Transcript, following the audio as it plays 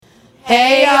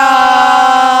Hey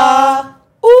y'all.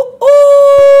 Ooh,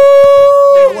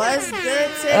 ooh. What's good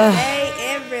today,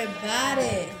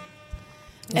 everybody?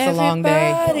 It's a long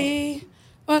day.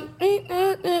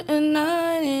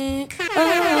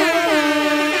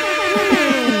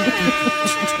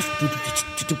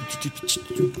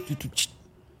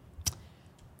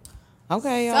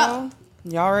 Okay, y'all.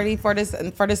 Y'all ready for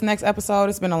this next episode?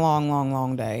 It's been a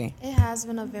long day. It has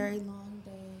been a very long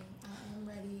day. I am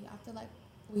ready. I feel like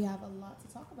we have a lot to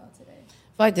talk about today. I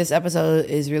feel like this episode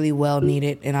is really well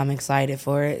needed, and I'm excited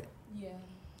for it.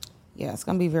 Yeah, it's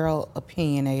gonna be very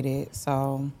opinionated.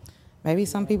 So maybe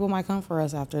some people might come for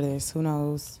us after this. Who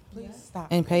knows? Please stop.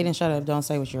 And Peyton, shut up. Don't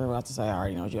say what you were about to say. I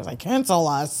already know what you was like. Cancel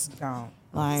us. Don't.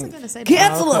 I wasn't Like, gonna say that.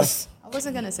 cancel Okay. us. I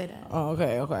wasn't gonna say that. Oh,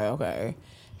 okay.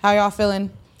 How y'all feeling?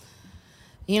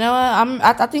 You know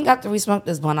what? I think after we smoke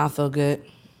this blunt, I feel good.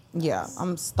 Yeah,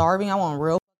 I'm starving. I want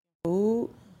real food.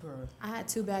 I had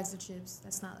 2 bags of chips.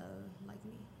 That's not like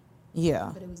me,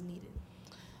 Yeah. but it was needed.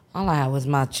 All I had was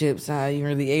my chips. I ain't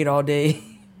really ate all day.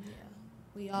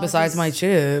 We all Besides just my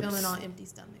chips. feeling on empty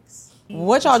stomachs.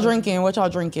 What y'all drinking?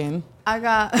 I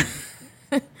got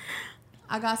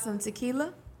I got some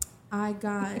tequila. I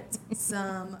got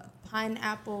some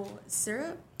pineapple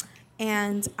syrup,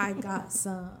 and I got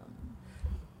some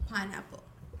pineapple.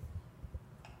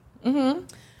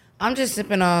 I'm just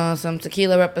sipping on some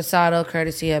tequila reposado,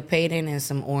 courtesy of Peyton, and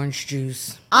some orange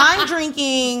juice. I'm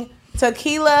drinking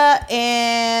tequila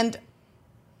and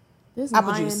This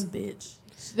Apple lying juice. bitch.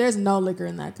 There's no liquor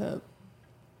in that cup.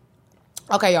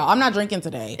 okay, y'all. I'm not drinking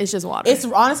today. It's just water. It's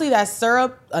honestly that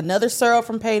syrup, another syrup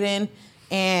from Peyton,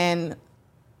 and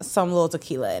some little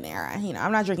tequila in there. You know,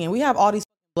 I'm not drinking. We have all these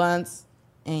blunts,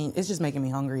 and it's just making me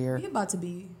hungrier. We about to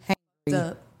be Hangry.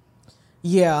 up.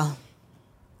 Yeah.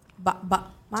 But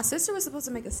my sister was supposed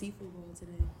to make a seafood bowl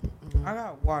today. I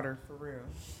got water for real.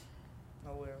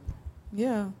 Oh well.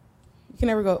 Yeah. You can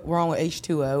never go wrong with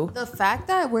H2O. The fact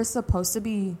that we're supposed to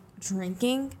be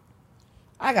drinking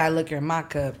I got liquor in my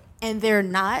cup. and they're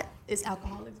not is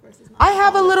alcoholics versus non. I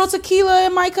have a little tequila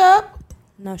in my cup.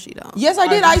 No, she don't. Yes, I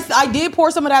did. I did pour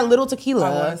some of that little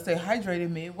tequila. I want to stay hydrated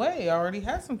midway. I already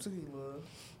had some tequila.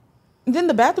 Then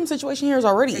the bathroom situation here is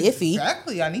already iffy.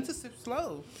 Exactly. I need to sip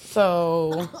slow.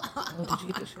 So,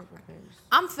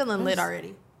 I'm feeling lit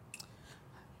already.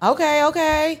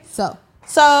 okay. So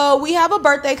So we have a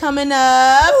birthday coming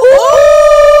up.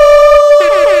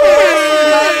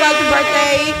 Motherfucking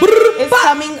birthday is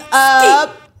coming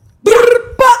up.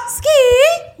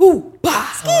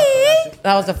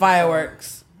 That was the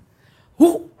fireworks.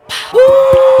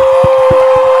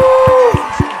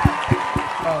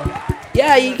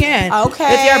 Yeah, you can.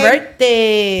 Okay. It's your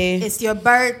birthday. it's your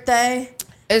birthday.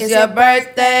 It's your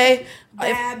birthday.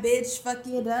 Bad bitch, fuck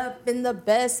it up in the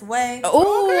best way.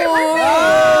 Ooh. This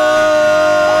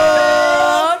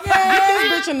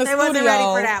bitch in the They studio. wasn't ready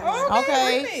for that one.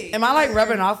 Okay. Am I like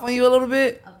rubbing off on you a little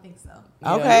bit? I think so.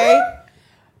 Okay.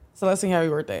 So let's sing happy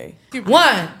birthday.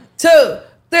 1, 2,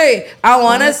 3. I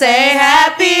wanna say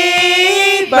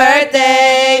happy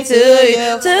birthday to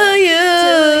you.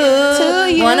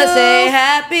 Wanna say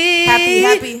happy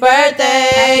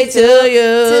birthday to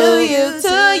you.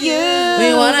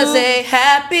 We wanna say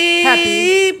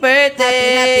happy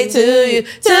birthday to you.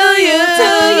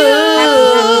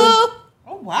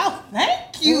 Oh wow!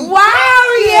 Thank you. Wow,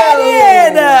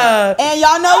 yeah. And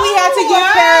y'all know we had to give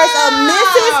Paris a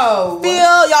Mrs.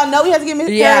 Phil. Y'all know we had to give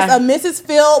Yeah. Paris a Mrs.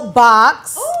 Phil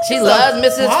box. She loves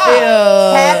Mrs.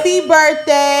 Phil. Happy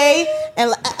birthday. And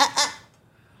you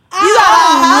got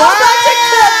a whole bunch of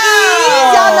cookies.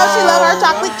 Y'all know she loves her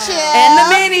chocolate chip. And the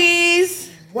minis.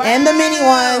 Wow. And the mini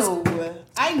ones.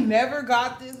 I never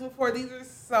got this before. These are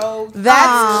so.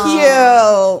 That's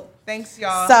cute. Thanks,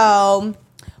 y'all. So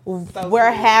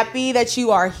we're happy that you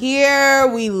are here.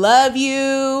 We love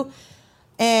you.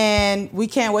 And we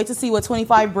can't wait to see what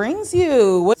 25 brings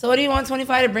you. So what do you want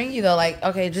 25 to bring you though? Like,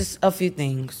 okay, just a few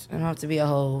things. It don't have to be a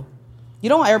whole. You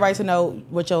don't want everybody to know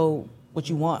what you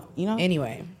want, you know?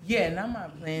 Anyway. Yeah, not my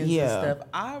plans Yeah. and stuff.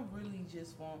 I really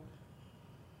just want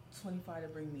 25 to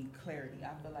bring me clarity.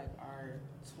 I feel like our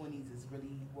 20s is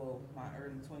really, my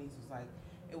early 20s was like,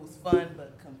 it was fun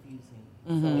but confusing.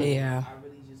 So Yeah. I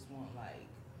really just want like,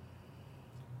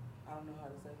 I don't know how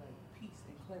to say, like peace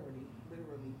and clarity,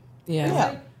 literally.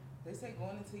 Yeah. They say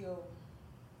going into your,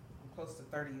 I'm close to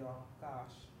 30, y'all.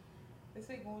 Gosh. They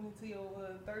say going into your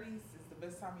 30s is the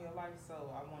best time of your life. So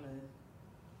I want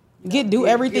to Do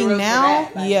everything real for now.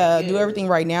 that. Like, Do everything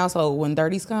right now. So when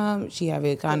 30s come, she have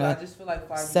it kind I of just feel like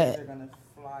 5 set. years are gonna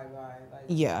fly by. Like,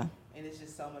 Yeah. And it's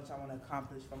just so much I want to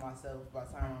accomplish for myself by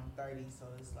the time I'm 30. So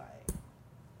it's like,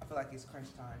 I feel like it's crunch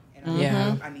time, and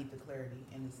I need the clarity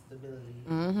and the stability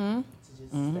to just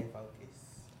stay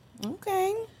focused.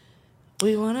 Okay.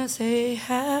 We wanna say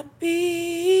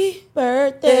happy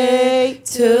Birthday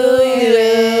to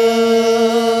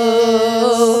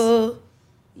you.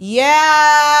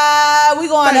 Yeah, we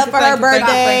going up for her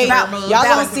birthday. Y'all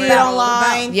gonna see it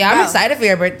online. Yeah, I'm excited for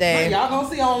your birthday. Y'all gonna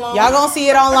see online. Y'all gonna see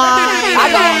it online.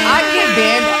 I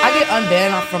get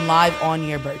unbanned from live on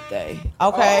your birthday.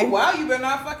 Okay. Oh, wow, you better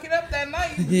not fuck it up that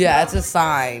night. Yeah, it's a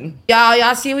sign.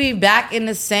 Y'all see we back in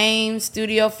the same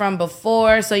studio from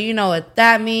before, so you know what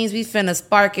that means. We finna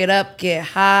spark it up, get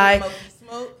high,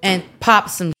 and pop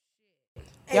some.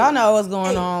 Y'all know what's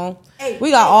going on. We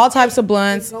got all types of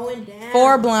blunts. Going down.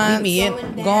 4 blunts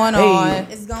going on.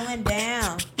 It's going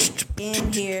down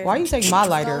in here. Why you take my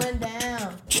lighter? It's going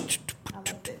down. I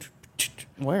liked it.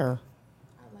 Where?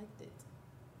 I liked it.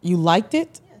 You liked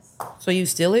it? Yes. So you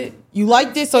steal it? You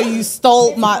liked it, so you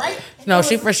stole my. No,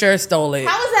 she for sure stole it.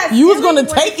 How was that? You was gonna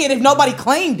take it if nobody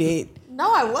claimed it.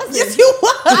 No, I wasn't. Yes, you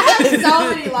was. I have so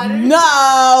many lighters. No,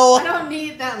 I don't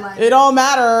need that lighter. it don't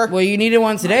matter. Well, you needed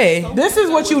one today. This is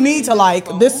what you need to like.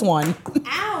 This one.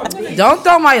 Ow. Don't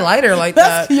throw my lighter like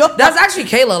That's that. your- That's actually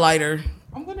Kayla lighter.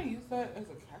 I'm gonna use that as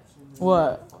a caption.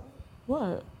 What?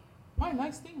 What? My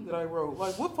nice thing that I wrote.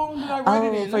 Like, what phone did I write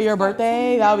it in? For your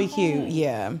birthday? That would be cute.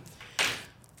 Yeah.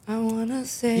 I wanna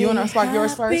say You wanna spark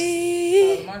yours first?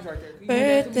 happy Mine's right there. Can you hand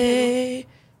that to me? birthday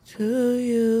to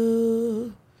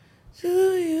you. To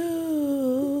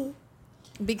you.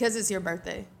 Because it's your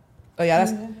birthday. Oh yeah,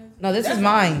 this is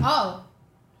mine. Oh.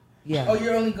 Yeah. Oh,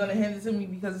 you're only gonna hand it to me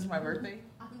because it's my birthday?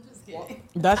 I'm just kidding.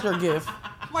 That's your gift.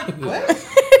 Like, what?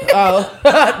 Oh,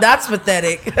 that's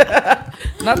pathetic. Not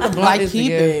the blunt. Like, is the keep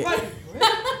gift. it. Like,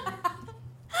 what?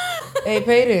 Hey,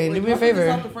 Peyton, do me a Can I put this favor.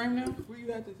 out the frame now? Where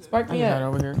you at this at? Spark I me got it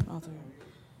up. over here. I'll take it.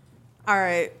 All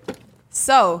right.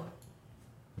 So,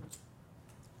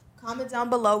 comment down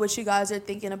below what you guys are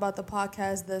thinking about the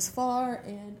podcast thus far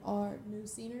and our new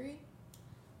scenery.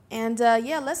 And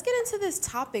yeah, let's get into this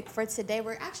topic for today.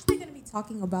 We're actually going to be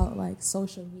talking about like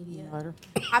social media. Lighter.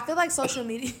 I feel like social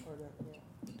media.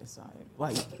 This side.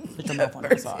 Like, put your mouth on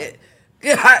this side.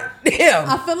 God damn.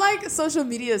 I feel like social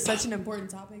media is such an important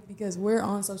topic because we're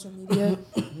on social media.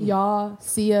 Y'all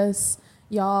see us.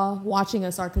 Y'all watching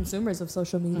us are consumers of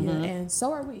social media, and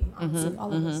so are we. Honestly,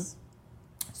 all of us.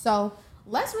 So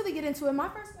let's really get into it. My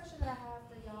first question that I have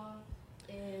for y'all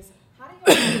is, how do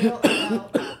y'all feel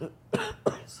about?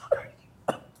 Sorry.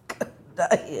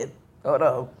 That hit. Hold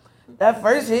on. That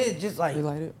first hit just like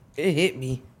Relight it. it hit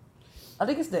me. I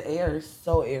think it's the air. It's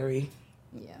so airy.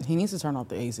 Yeah. He needs to turn off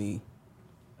the AC.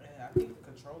 Yeah, I think the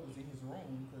control is in his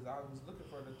room because I was looking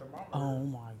for the thermometer. Oh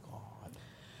my god.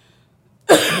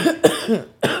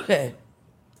 Okay.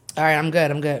 All right, I'm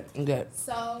good.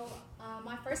 So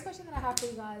my first question that I have for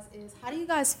you guys is, how do you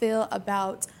guys feel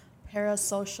about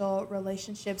parasocial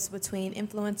relationships between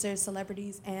influencers,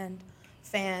 celebrities, and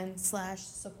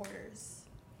fans/supporters?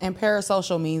 And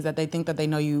parasocial means that they think that they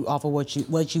know you off of what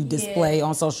you display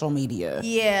on social media.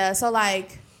 Yeah, so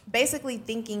like basically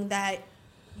thinking that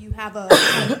you have a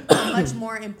much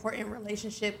more important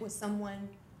relationship with someone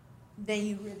than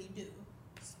you really do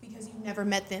because you've never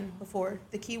met them before.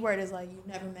 The key word is like you've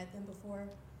never met them before.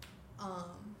 I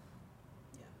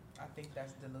think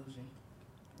that's delusion.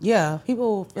 Yeah,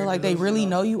 people feel like they really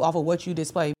know you off of what you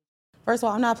display. First of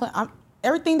all, I'm not playing.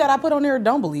 Everything that I put on there,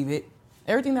 don't believe it.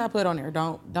 Everything that I put on there,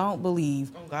 don't believe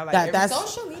Oh God, like that. That's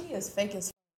Social media is fake as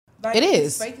like, it it's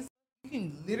is. fake as- you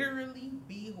can literally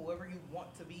be whoever you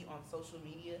want to be on social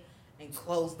media and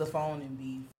close the phone and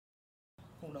be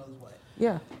who knows what.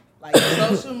 Yeah. Like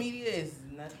social media is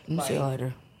Let nothing. me see Like,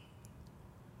 lighter.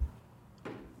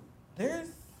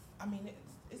 I mean,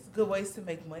 it's good ways to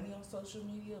make money on social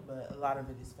media, but a lot of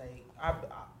it is fake. I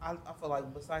feel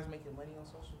like besides making money on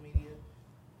social media,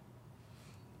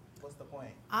 what's the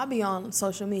point? I'll be on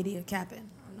social media capping.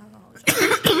 I'm not gonna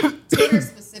hold you. Twitter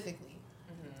specifically.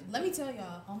 Let me tell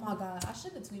y'all, oh my God, I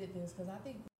should have tweeted this because I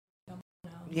think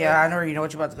Yeah, I know you know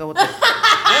what you're about to go with.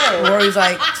 Or he's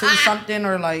like to something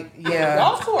or like yeah.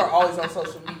 Y'all two are always on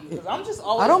social media because I'm just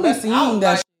always. I don't be left seeing out,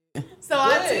 that. like, So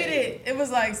I Good. tweeted, it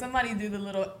was like somebody do the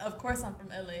little, of course I'm from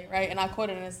LA, right? And I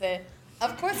quoted and it said,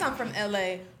 of course I'm from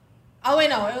LA. Oh wait,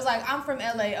 no, it was like, I'm from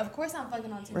LA. Of course I'm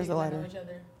fucking on two Where's the people that know lighter? each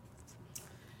other.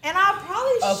 And I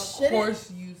probably Of shouldn't.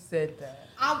 course you said that.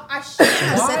 I shouldn't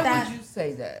have Why said that. would you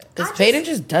say that? Because I Peyton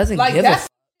just doesn't Like give a that's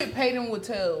shit Peyton would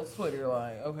tell Twitter.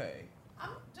 Like, okay, I'm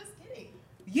just kidding.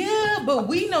 yeah, but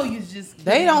we know you just.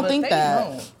 They kidding, don't but think they that.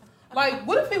 don't. Like,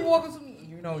 what if they walk up to me?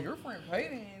 You know, your friend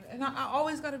Peyton, and I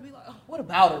always gotta be like, oh, what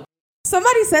about her?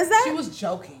 Somebody says that? She was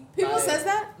joking. People says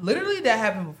that? Literally, that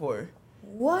happened before.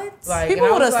 What? Like, People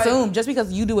would assume just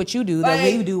because you do what you do, that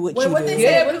we do what you do. What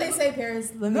they say,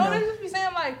 parents? Let me know. They just be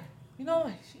saying like, you know,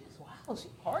 like she's wild, she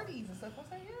parties and stuff.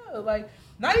 I say, yeah, like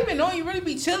not even knowing you really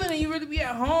be chilling and you really be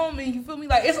at home and you feel me.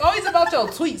 Like it's always about your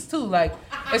tweets too. Like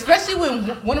especially when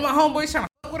one of my homeboys trying to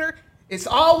fuck with her, it's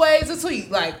always a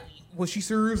tweet. Like, was she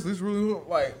serious? This really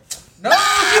like, no,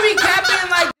 she be capping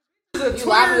like. You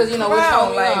laughing because you know what's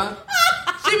wrong. Like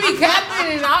she be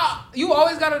capping and you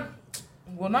always gotta.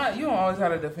 Well, you don't always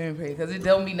gotta defend Peyton because it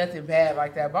don't be nothing bad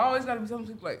like that. But I always gotta be telling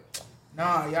people like,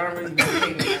 nah, y'all don't really know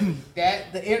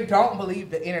Peyton. Don't believe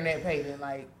the internet Peyton.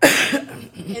 Like,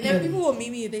 and then people will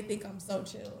meet me and they think I'm so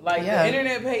chill. Like the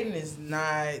internet Peyton is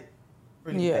not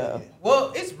really Peyton.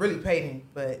 Well, it's really Peyton,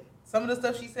 but some of the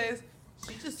stuff she says,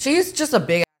 she's just a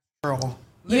big troll.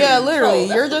 Literally,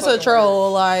 you're just a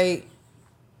troll. Like,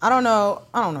 I don't know.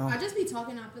 I just be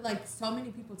talking. I feel like so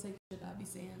many people take shit I be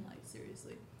saying like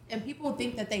seriously. And people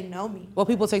think that they know me. Well,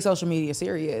 people take social media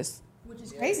serious. Which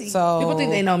is crazy. So people think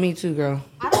they know me too, girl.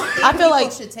 I feel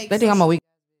like they think I'm a weak.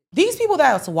 These people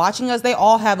that's watching us, they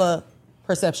all have a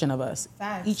perception of us.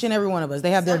 Facts. Each and every one of us.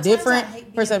 They have their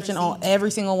different perception on every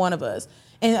single one of us.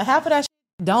 And half of that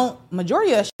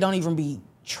majority of that shit don't even be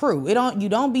true. You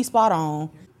don't be spot on.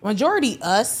 Majority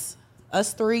us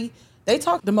three, they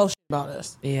talk the most shit about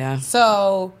us. Yeah.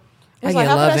 So it's like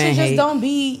half of that shit just hate. don't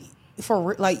be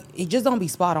it just don't be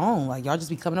spot on. Like y'all just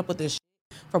be coming up with this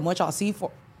shit from what y'all see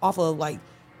off of like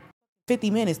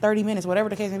 50 minutes, 30 minutes, whatever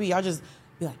the case may be. Y'all just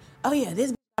be like, oh yeah,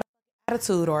 this bitch got an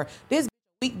attitude, or this bitch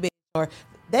a weak bitch, or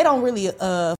they don't really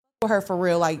fuck with her for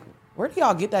real. Like, where do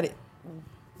y'all get that?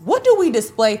 What do we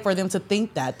display for them to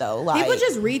think that though? Like, people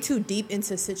just read too deep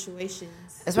into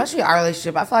situations. Especially our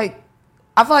relationship. I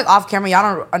feel like off camera,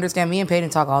 y'all don't understand. Me and Peyton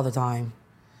talk all the time.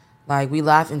 Like, we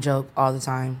laugh and joke all the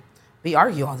time. We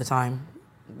argue all the time.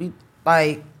 We,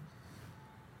 like,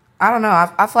 I don't know.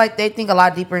 I feel like they think a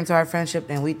lot deeper into our friendship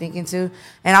than we think into.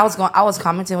 And I was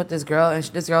commenting with this girl, and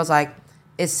this girl's like,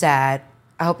 it's sad.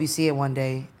 I hope you see it one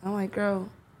day. I'm like, girl,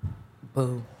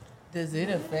 boo. Does it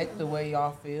affect the way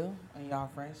y'all feel in y'all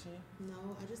friendship?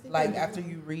 No, I just think like after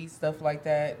you read stuff like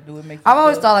that, do it make you I've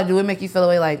always thought, like, do it make you feel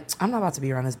away like, I'm not about to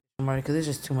be around this anymore because it's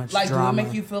just too much like, drama. do it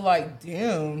make you feel like,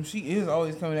 damn, she is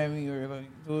always coming at me, or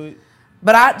like, do it?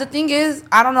 But the thing is,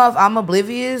 I don't know if I'm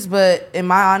oblivious, but in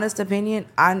my honest opinion,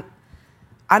 I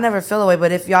never feel away.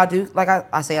 But if y'all do, like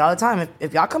I say it all the time,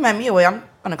 if y'all come at me away, I'm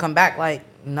gonna come back like,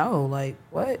 no, like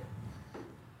what?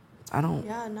 I don't.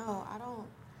 Yeah, no, I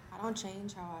don't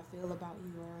change how I feel about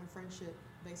you or our friendship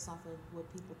based off of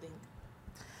what people think.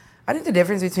 I think the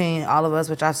difference between all of us,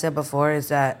 which I've said before, is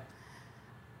that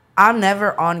I'm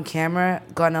never on camera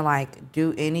gonna like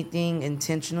do anything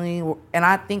intentionally, and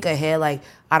I think ahead. Like,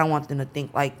 I don't want them to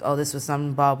think like, oh, this was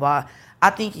something blah blah.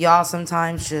 I think y'all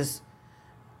sometimes just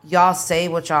y'all say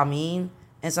what y'all mean,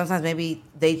 and sometimes maybe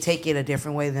they take it a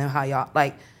different way than how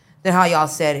y'all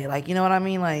said it. Like, you know what I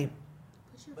mean? Like,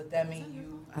 but that means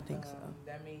you. I think so.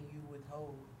 That means you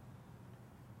withhold,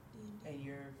 and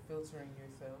you're filtering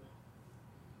yourself.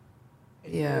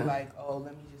 And you're like, oh,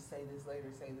 let me just say this later,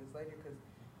 because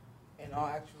in all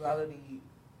actuality,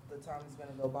 the time is going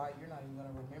to go by. You're not even going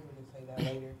to remember to say that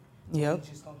later. Yep. You're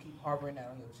just going to keep harboring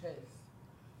that on your chest.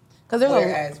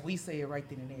 Whereas we say it right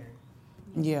then and there.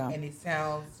 Yeah. And it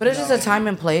sounds... But it's just a time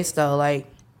and place, though. Like,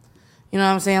 you know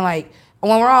what I'm saying? Like,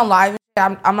 when we're on live,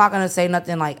 I'm not going to say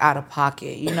nothing, like, out of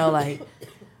pocket. You know, like,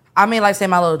 I may, like, say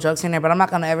my little jokes in there, but I'm not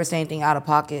going to ever say anything out of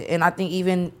pocket. And I think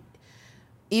even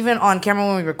on camera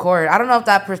when we record, I don't know if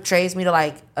that portrays me to,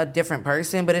 like, a different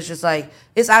person, but it's just, like,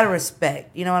 it's out of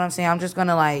respect. You know what I'm saying? I'm just going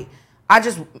to, like,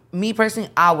 me personally,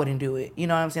 I wouldn't do it. You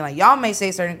know what I'm saying? Like, y'all may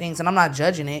say certain things, and I'm not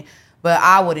judging it, but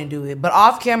I wouldn't do it. But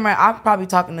off camera, I'm probably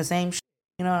talking the same shit.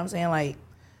 You know what I'm saying? Like,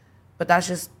 but that's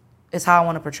just, it's how I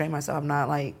want to portray myself. I'm not,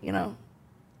 like, you know.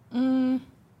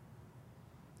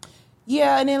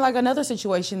 Yeah, and then like another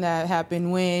situation that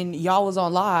happened when y'all was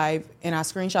on live and I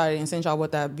screenshotted and sent y'all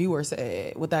what that viewer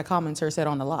said, what that commenter said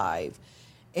on the live.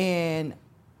 And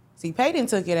see, Peyton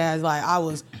took it as like I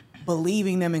was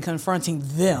believing them and confronting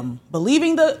them.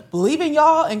 Believing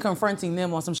y'all and confronting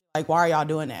them on some shit like, why are y'all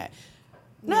doing that?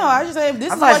 No, I just said, if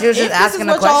this is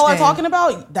what y'all are talking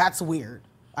about, that's weird.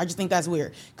 I just think that's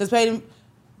weird. Because Peyton,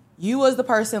 you was the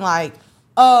person like,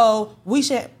 oh, we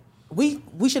shouldn't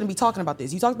be talking about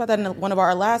this. You talked about that in one of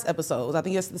our last episodes. I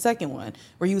think it's the second one,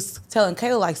 where you was telling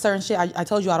Kayla, like, certain shit, I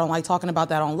told you I don't like talking about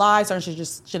that on live. Certain shit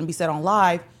just shouldn't be said on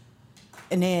live.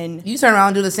 And then You turn around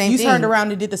and do the same thing. you turned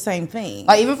around and did the same thing.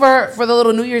 Like, even for the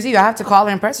little New Year's Eve, I have to call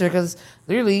her and press her because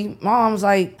literally, my mom was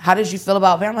like, "How did you feel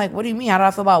about Van?" I'm like, "What do you mean? How did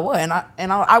I feel about what?"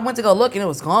 And I went to go look and it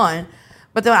was gone.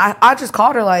 But then I just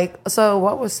called her like, "So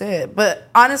what was said?" But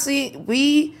honestly,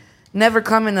 we never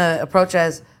come in to approach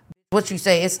as what you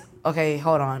say. It's okay.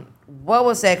 Hold on, what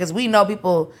was said? Because we know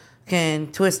people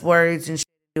can twist words and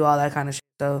do all that kind of shit.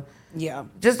 So yeah.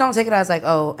 just don't take it as like,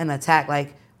 oh, an attack.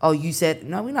 Like, oh, you said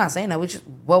no. We're not saying that. We just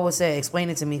what was said. Explain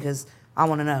it to me because I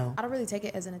want to know. I don't really take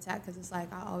it as an attack because it's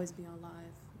like I always be on live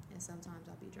and sometimes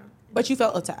I'll be drunk. But you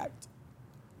felt attacked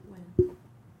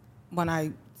When?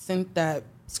 I sent that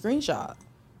screenshot.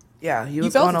 Yeah, you You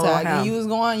was felt going a little attacked and ham.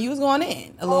 you was going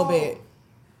in a little bit.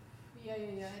 Yeah.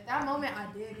 At that moment I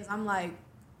did because I'm like,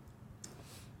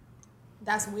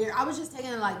 that's weird. I was just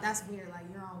taking it like, that's weird. Like,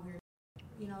 you're on weird.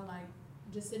 You know, like,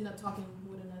 just sitting up talking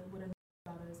with a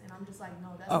about us. And I'm just like, no,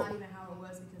 that's not even how it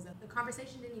was because the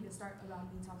conversation didn't even start about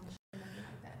me talking shit or nothing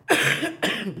like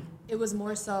that. It was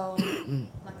more so,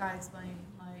 like I explained,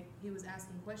 like, he was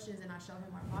asking questions and I showed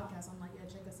him our podcast. I'm like, yeah,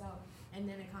 check us out. And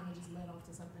then it kind of just led off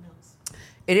to something else.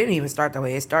 It didn't even start that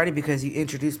way. It started because you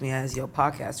introduced me as your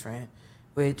podcast friend.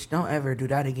 Which, don't ever do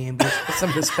that again, bitch. Put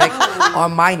some respect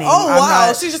on my name. Oh, I'm wow.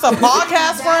 not- She's just a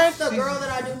podcast friend? That's the girl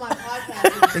that I do my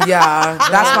podcast with.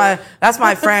 Yeah, that's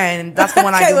my friend. That's the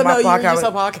one I do Kayla, my no, you're podcast just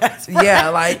a with. podcast. Yeah,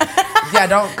 like, yeah,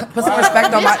 don't put some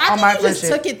respect on my I think he just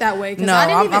friendship. took it that way because I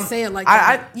didn't even say it like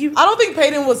that. I don't think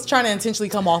Peyton was trying to intentionally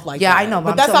come off like Yeah, that. I know,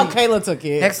 But but that's I'm how telling Kayla took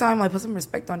it. Next time, like, put some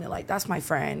respect on it. Like, that's my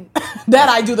friend. That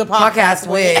I do the Podcast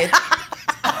with.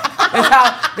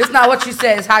 It's not what you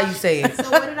say, it's how you say it. So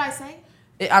what did I say?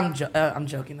 I'm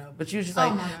joking though, but you was just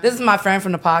like, my God. this is my friend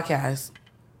from the podcast.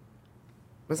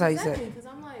 That's how you say it. Because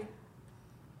I'm like,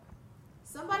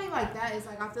 somebody like that is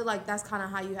like, I feel like that's kind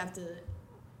of how you have to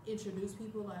introduce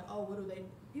people. Like, oh, what do they?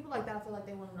 People like that, I feel like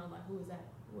they want to know, like, who is that?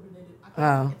 What do they do? I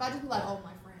can't, If I just be like, oh,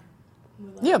 my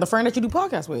friend. Like, Yeah, the friend that you do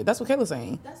podcast with. That's what Kayla's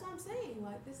saying. That's what I'm saying.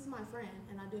 Like, this is my friend,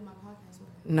 and I do my podcast with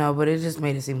her. No, but it just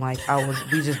made it seem like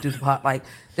we just do the pot. Like,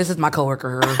 this is my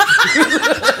coworker.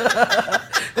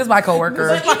 This is my coworker.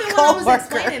 But even when I was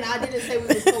explaining, I didn't say we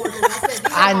was coworkers. I said, these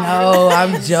are I my know, real I'm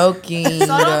friends. joking. So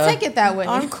don't take it that way.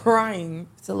 I'm crying.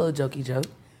 It's a little jokey joke.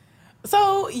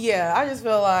 So, yeah, I just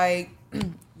feel like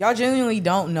y'all genuinely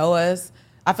don't know us.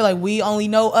 I feel like we only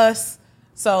know us.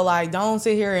 So, like, don't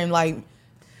sit here and, like,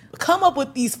 come up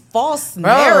with these false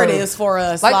narratives for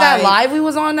us. Like that live we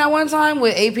was on that one time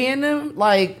with AP and them.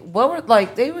 Like, what were,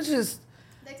 like, they was just...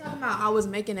 They talking about I was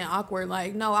making it awkward.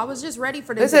 Like, no, I was just ready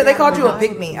for They this. said they called you a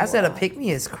pick-me. I said a pick-me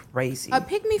is crazy. A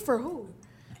pick me for who?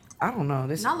 I don't know.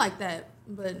 This Not like that,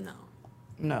 but no.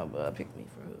 No, but a pick-me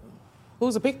for who?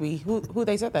 Who's a pick me? Who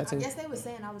they said that to? I guess they was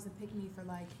saying I was a pick me for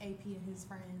like AP and his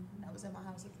friend that was at my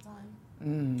house at the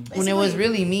time. When it was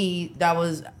really me that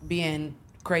was being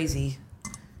crazy.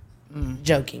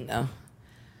 Joking, though.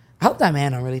 I hope that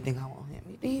man don't really think I want him.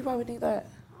 You think he probably think that?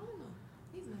 I don't know.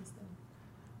 He's nice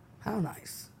though. How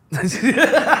nice.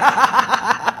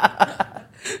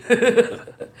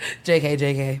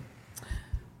 JK.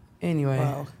 Anyway.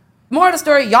 Wow. More of the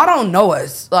story, y'all don't know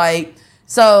us. Like,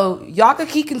 so y'all could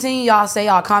keep continuing, y'all say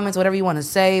y'all comments, whatever you want to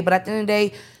say, but at the end of the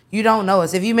day, you don't know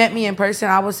us. If you met me in person,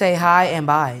 I would say hi and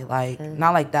bye. Like,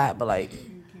 not like that, but like,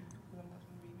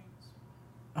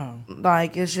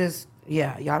 like, it's just,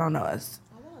 yeah, y'all don't know us.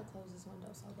 I want to close this window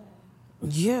so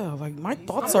bad. Yeah, like, my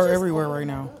thoughts are everywhere right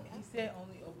now. He said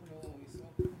only open it when we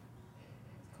smoke.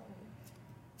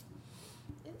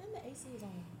 And the AC is on.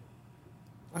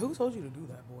 Like, who told you to do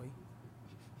that, boy?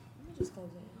 Let me just close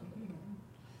it.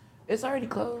 It's already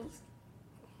closed.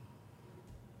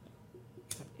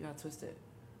 You gotta twist it.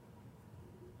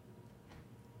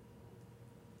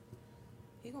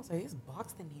 He gonna say it's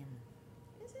boxed in here.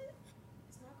 Is it?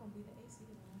 It's not gonna be the AC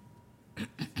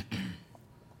one.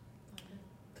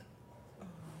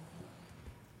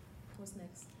 What's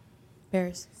next?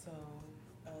 Paris. So,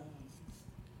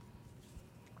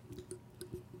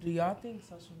 do y'all think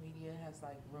social media has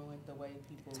like ruined the way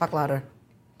people Talk louder.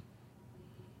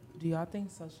 Do y'all think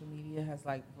social media has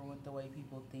like ruined the way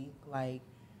people think, like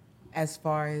as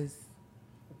far as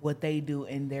what they do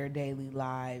in their daily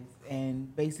lives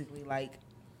and basically like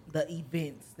the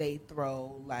events they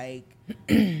throw, like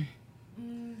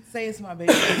say it's my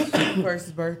baby's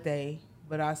first birthday,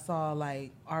 but I saw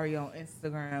like Ari on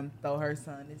Instagram throw her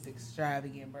son this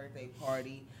extravagant birthday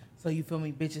party. So you feel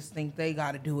me, bitches think they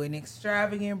gotta do an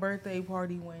extravagant birthday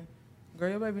party when girl,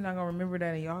 your baby not gonna remember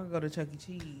that and y'all can go to Chuck E.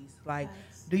 Cheese. Like,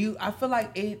 I feel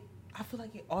like it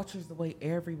alters the way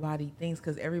everybody thinks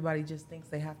because everybody just thinks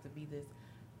they have to be this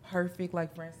perfect.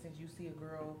 Like, for instance, you see a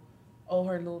girl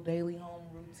her little daily home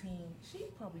routine. She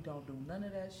probably don't do none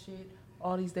of that shit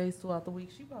all these days throughout the week.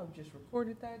 She probably just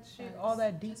recorded that shit, all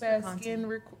that deep ass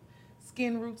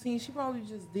skin routine. She probably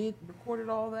just recorded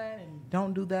all that and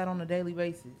don't do that on a daily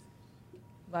basis.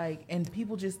 Like, and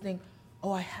people just think,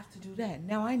 oh, I have to do that.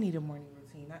 Now I need a morning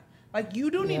routine. Like,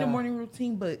 you do need a morning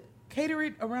routine, but cater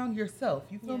it around yourself.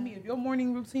 You feel me? If your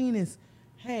morning routine is,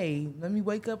 hey, let me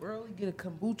wake up early, get a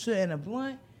kombucha and a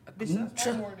blunt. Bitch, that's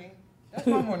my morning. That's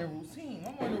my morning routine.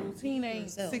 My morning routine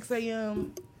ain't 6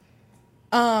 a.m.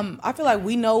 I feel like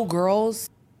we know girls.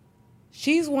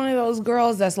 She's one of those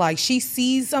girls that's like, she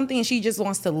sees something and she just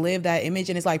wants to live that image.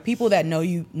 And it's like, people that know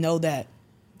you know that.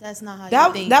 That's not how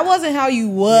you think. That wasn't how you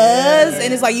was.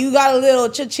 And it's like, you got a little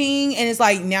cha-ching. And it's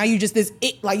like, now you just this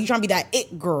it. Like, you trying to be that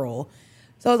it girl.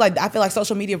 So it's like, I feel like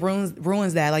social media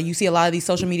ruins that. Like, you see a lot of these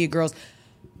social media girls.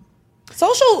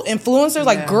 Social influencers,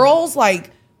 like girls,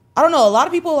 like, I don't know, a lot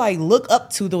of people like look up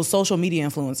to those social media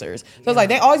influencers. So it's like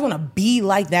they always want to be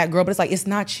like that girl, but it's like, it's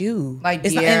not you. Like,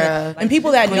 it's yeah. And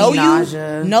people that know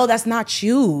Naja. you, no, that's not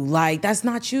you. Like, that's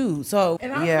not you. So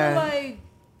and I feel like,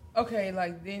 okay,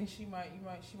 like then she might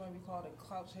be called a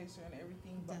clout chaser and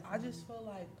everything, but I just feel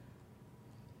like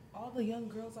all the young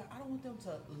girls, like, I don't want them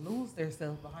to lose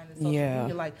themselves behind the social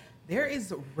media. Like, there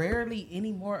is rarely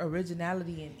any more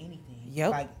originality in anything.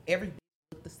 Yep. Like, every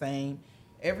look the same.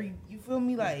 You feel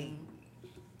me? Like,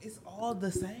 it's all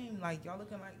the same. Like, y'all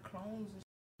looking like clones and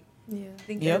shit. Yeah. I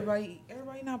think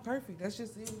everybody not perfect. That's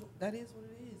just it. That is what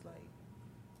it is. Like,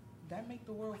 that make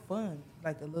the world fun.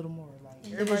 Like, a little more.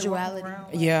 Like, individuality.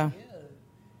 Around, like, yeah.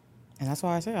 And that's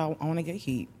why I say I want to get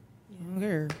heat. I don't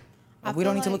care. We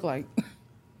don't need to look like.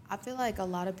 I feel like a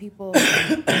lot of people.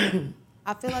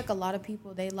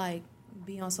 They like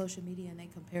be on social media and they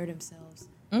compare themselves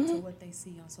to what they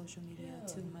see on social media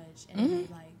too much, and they,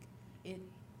 like, it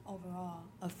overall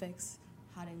affects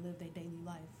how they live their daily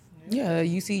life. Yeah,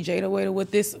 you see Jada Waiter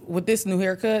with this new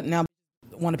haircut. Now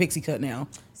want a pixie cut now.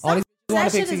 All these want That a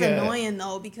shit pixie is cut. annoying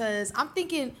though, because I'm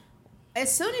thinking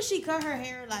as soon as she cut her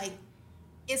hair, like,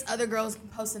 it's other girls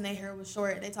posting their hair was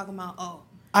short. They talking about, oh,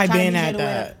 I trying to been be at Jada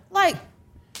that. Waiter. Like,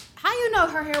 how you know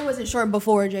her hair wasn't short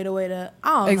before Jada Waiter? I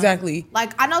don't know. Exactly.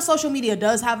 Like, I know social media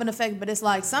does have an effect, but it's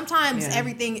like sometimes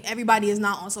everybody is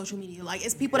not on social media. Like,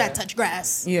 it's people that touch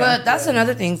grass. Yeah. But that's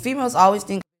another thing. Females always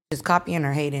think is copying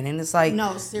or hating, and it's like,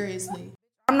 No, seriously.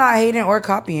 I'm not hating or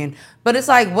copying, but it's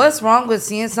like, what's wrong with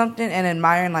seeing something and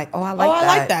admiring? Like, oh, I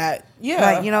like that. Yeah.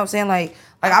 Like, you know what I'm saying? Like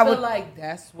I would feel like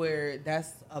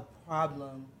that's a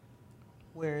problem,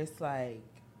 where it's like,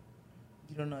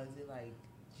 you don't know, is it like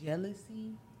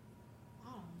jealousy?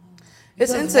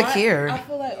 It's insecure. I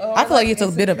feel like it's a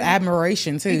bit of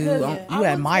admiration too. You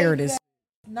admire this.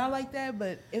 Not like that,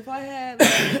 but if I had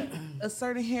like a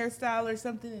certain hairstyle or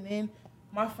something, and then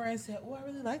my friend said, "Oh, I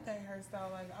really like that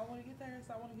hairstyle. Like, I want to get that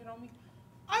hairstyle. I want to get on me."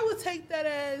 I would take that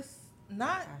as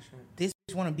not this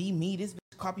bitch want to be me. This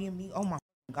bitch copying me. Oh my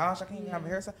gosh, I can't even have a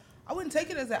hairstyle. I wouldn't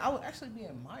take it as that. I would actually be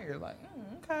admired. Like,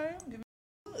 okay, I'm giving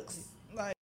looks.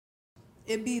 Like,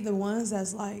 It be the ones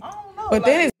that's like, I don't know. But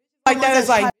then it's like that. It's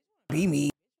like, be me.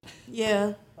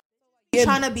 yeah,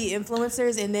 trying to be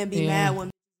influencers and then be mad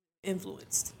when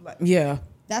influenced. Yeah.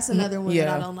 That's another one that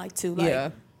I don't like too.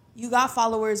 Like, you got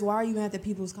followers. Why are you mad that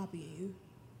people's copying you?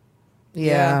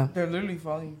 Yeah. They're literally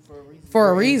following you for a reason. For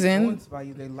a reason. Influenced by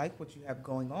you. They like what you have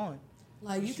going on.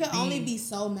 Like, you can only be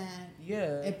so mad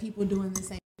at people doing the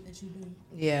same thing that you do.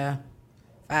 Yeah.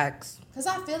 Facts. Because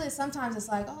I feel it sometimes. It's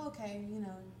like, oh, okay, you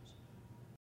know,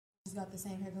 she's got the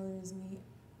same hair color as me.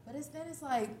 But it's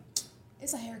like,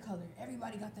 it's a hair color.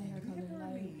 Everybody got that hair color.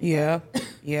 Like,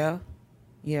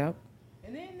 Yeah.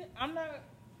 And then I'm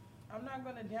not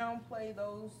gonna downplay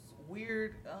those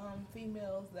weird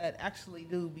females that actually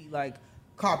do be like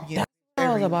copying.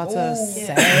 I was about to move.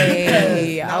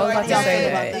 say. I was about to say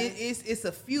that. It's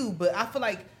a few, but I feel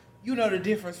like you know the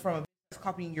difference from a bitch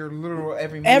copying your literal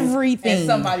everything, and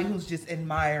somebody who's just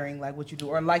admiring like what you do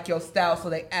or like your style, so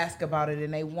they ask about it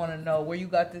and they want to know where you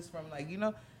got this from. Like, you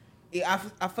know, I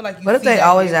feel like. But if they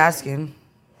always asking?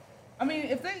 I mean,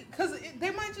 because they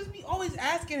might just be always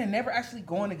asking and never actually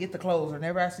going to get the clothes or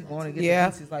never actually going to get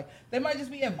the pieces. Like, they might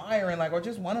just be admiring, like, or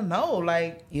just want to know,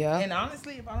 like. Yeah. And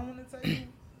honestly, if I don't want to tell you.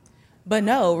 But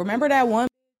no, remember that one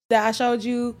that I showed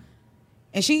you?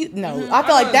 And I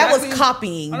feel like that was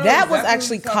copying. That was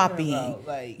actually copying.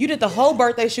 Like, you did the whole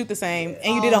birthday shoot the same,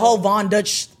 and you did a whole Von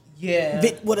Dutch. With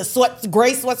a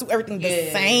gray sweatsuit, everything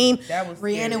the same.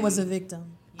 Rihanna was a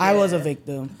victim. I was a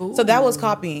victim. Ooh. So that was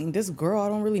copying. This girl, I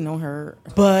don't really know her.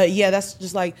 But yeah, that's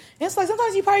just like, it's like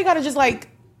sometimes you probably got to just like,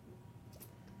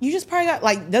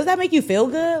 does that make you feel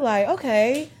good? Like,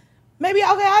 okay, maybe,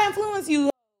 I influence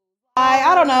you.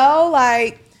 I don't know,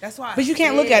 like. That's why. But you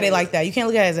can't look at it like that. You can't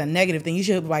look at it as a negative thing. You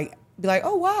should like be like,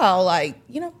 oh wow, like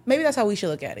maybe that's how we should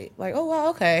look at it. Like, oh wow,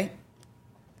 okay.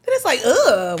 Then it's like,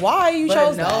 why you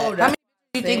chose that? How many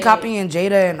you think copying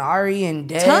Jada and Ari and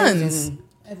Dez? Tons. And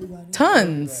Everybody.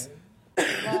 Tons.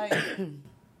 Like,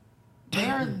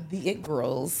 they're the it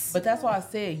girls. But that's why I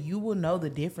said you will know the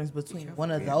difference between one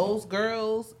of those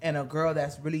girls and a girl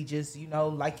that's really just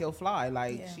like your fly,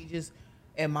 like she just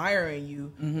admiring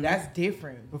you. That's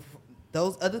different.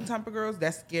 Those other type of girls,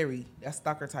 that's scary. That's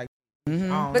stalker type.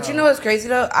 But you know what's crazy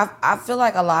though? I feel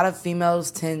like a lot of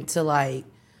females tend to like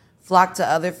flock to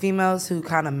other females who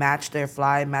kind of match their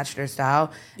fly, match their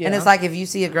style. Yeah. And it's like if you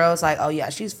see a girl, it's like, oh yeah,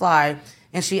 she's fly,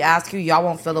 and she asks you, y'all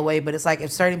won't feel away. But it's like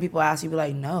if certain people ask you, be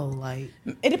like, no, like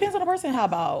it depends on the person. How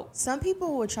about some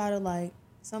people would try to like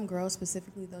some girls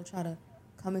specifically? They'll try to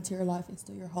come into your life and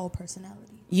steal your whole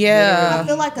personality. Yeah, I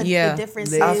feel like the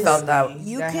difference is I felt that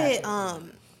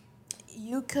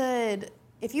you could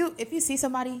if you see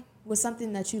somebody with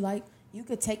something that you like, you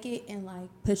could take it and like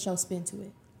put your spin to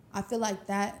it. I feel like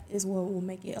that is what will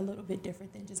make it a little bit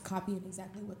different than just copying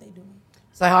exactly what they're doing.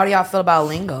 So how do y'all feel about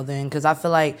lingo then? Because I feel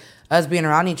like us being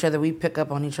around each other, we pick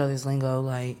up on each other's lingo.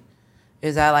 Like,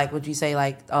 is that like, would you say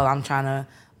like, oh, I'm trying to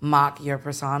mock your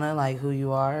persona, like who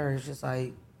you are, or it's just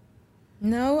like?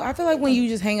 No, I feel like when you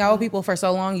just hang out with people for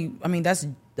so long,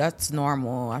 that's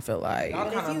normal. I feel like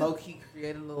y'all kind of low key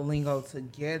create a little lingo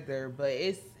together, but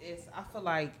it's I feel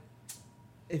like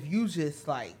if you just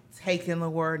like taking the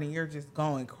word and you're just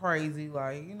going crazy,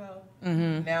 like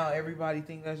now everybody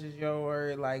think that's just your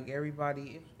word. Like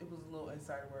everybody, it was a little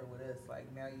inside word with us. Like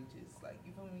now you just like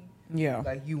you feel me? Yeah.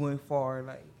 Like you went far.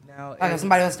 Like now, like if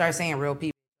somebody will start saying real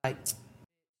people, like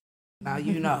now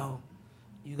you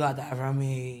got that from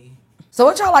me. So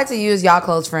what y'all like to use y'all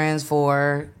close friends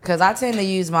for? Because I tend to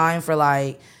use mine for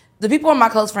like the people in my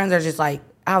close friends are just like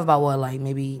I have about like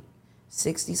maybe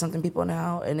 60 something people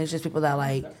now, and it's just people that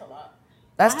like. That's a lot.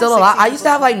 That's still a lot. I used to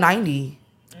have like 90,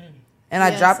 and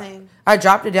I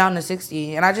dropped it down to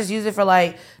 60, and I just use it for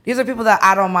like these are people that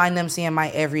I don't mind them seeing my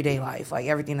everyday life, like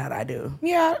everything that I do.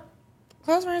 Yeah,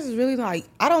 close friends is really like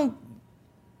I don't.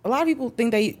 A lot of people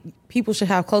think people should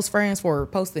have close friends for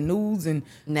posting nudes and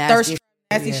nasty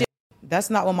shit. That's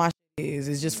not what my shit is.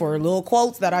 It's just for little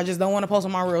quotes that I just don't want to post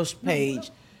on my real page.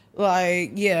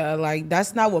 Like, yeah, like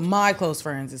that's not what my close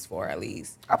friends is for, at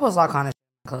least. I post all kind of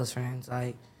close friends.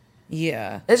 Like,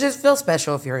 yeah. It just feels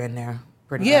special if you're in there,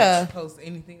 pretty much. I post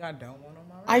anything I don't want on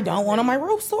my I don't want on my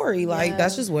real story. Like,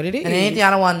 that's just what it is. And anything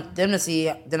I don't want them to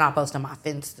see, then I'll post on my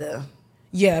Finsta.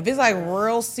 Yeah, if it's like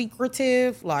real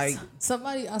secretive, like.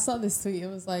 I saw this tweet. It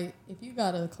was like, if you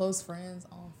got a close friends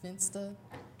on Finsta.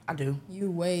 I do.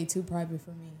 You way too private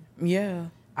for me. Yeah.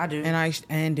 I do.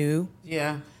 And do.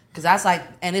 Yeah. Because that's like,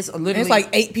 and it's literally. And it's like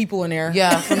 8 people in there.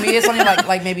 Yeah. For me, it's only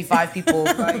like maybe 5 people.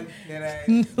 Like,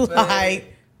 because,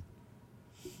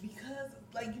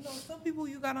 like, some people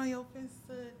you got on your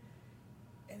Finsta,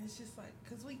 and it's just like,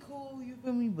 because we cool, you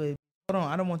feel me? But hold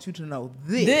on, I don't want you to know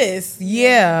this.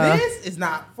 Yeah. This is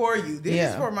not for you. This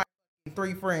is for my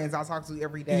 3 friends I talk to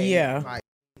every day. Yeah. Like,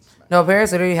 no,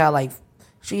 Paris literally had like,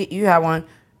 you had one.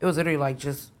 It was literally like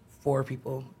just 4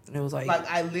 people. And it was like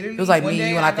I literally. It was like me,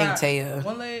 you, and I think Taya.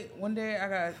 One day I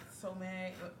got so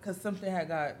mad because something had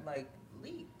got like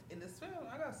leaked in the film.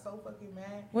 I got so fucking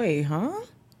mad. Wait, huh?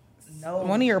 No.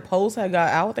 One of your posts had got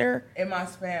out there? In my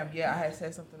spam, yeah, I had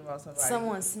said something about somebody.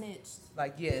 Someone snitched.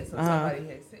 Like, yeah, so somebody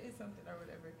had said something or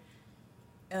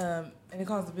whatever. And it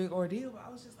caused a big ordeal, but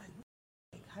I was just like,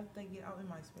 how did they get out in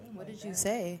my spam? What did you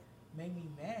say? Made me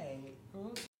mad.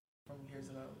 Girl, from years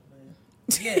ago.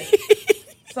 But yeah.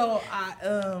 So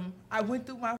I went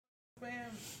through my spam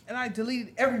and I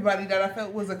deleted everybody that I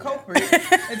felt was a culprit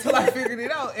until I figured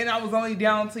it out. And I was only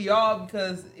down to y'all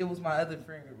because it was my other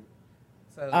friend group.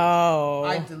 So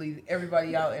I deleted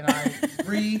everybody out and I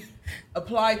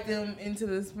re-applied them into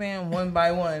the spam one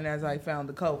by one as I found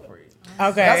the culprit.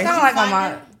 Okay. That's kind of like on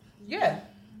my. Yeah.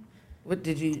 What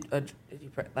did you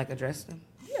like address them?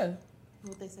 Yeah.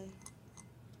 What'd they say?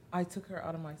 I took her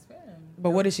out of my spam. But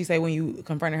what did she say when you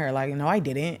confronted her? Like, no, I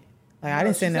didn't. Like, I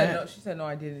didn't send that. No, she said, no,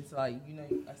 I didn't. It's like,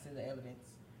 I sent the evidence.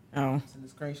 Oh. It's in the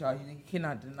screenshot. You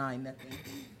cannot deny nothing.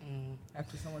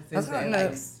 After someone says That's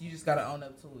that, like, you just got to own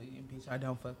up to it. And, bitch, I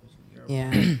don't fuck with you.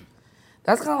 Yeah.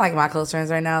 That's kind of like my close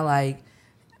friends right now. Like,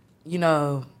 I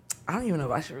don't even know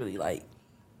if I should really, like,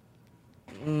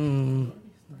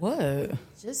 What?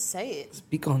 Just say it.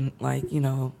 Speak on, like,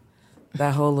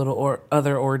 that whole little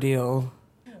other ordeal.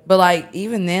 But, like,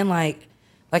 even then, like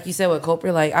you said with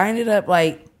Culper, like, I ended up,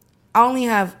 like, I only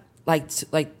have, like,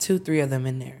 2-3 of them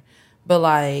in there. but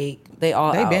like they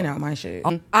been out my shit.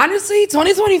 Honestly,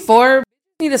 2024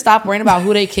 need to stop worrying about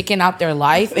who they kicking out their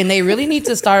life, and they really need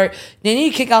to start. They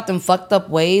need to kick out them fucked up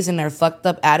ways and their fucked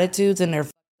up attitudes and their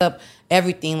fucked up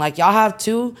everything. Like y'all have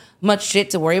too much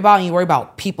shit to worry about, and you worry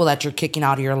about people that you're kicking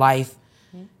out of your life.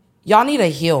 Y'all need to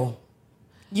heal.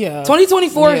 Yeah.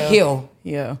 2024 heal.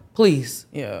 Yeah. Please.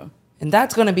 Yeah. And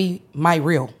that's gonna be my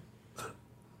real.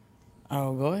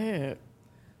 Oh, go ahead.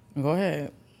 Go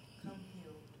ahead.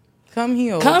 Come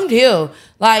healed. Come healed.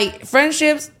 Like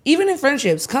friendships, even in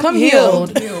friendships, come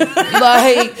healed.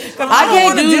 Like I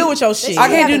can't deal with your shit. I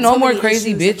can't do no more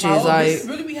crazy bitches. Like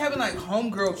really be having like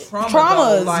homegirl trauma.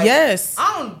 Traumas, like, yes.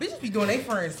 Bitches be doing their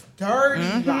friends dirty.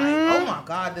 Like, oh my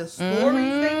God, the stories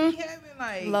they be having.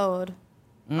 Like, Lord.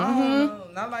 I don't know,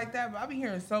 not like that, but I be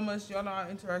hearing so much. Y'all know I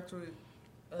interact with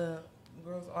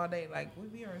girls all day. Like, we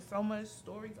be hearing so much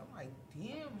stories. I'm like,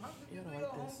 damn, how could you be a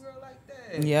homegirl like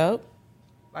that? Yep.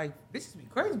 Like, bitches be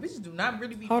crazy. Bitches do not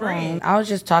really be Hold friends. on. I was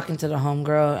just talking to the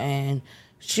homegirl, and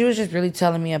she was just really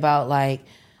telling me about like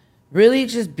really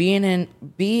just be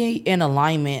in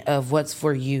alignment of what's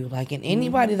for you. Like, and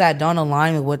anybody that don't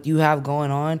align with what you have going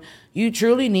on, you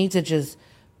truly need to just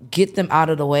get them out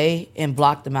of the way and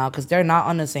block them out because they're not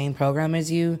on the same program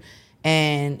as you.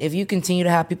 And if you continue to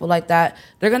have people like that,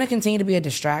 they're going to continue to be a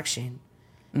distraction.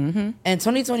 And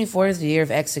 2024 is the year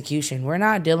of execution. We're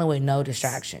not dealing with no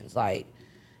distractions. Like,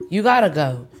 you got to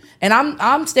go. And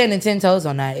I'm standing 10 toes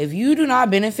on that. If you do not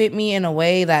benefit me in a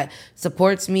way that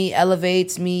supports me,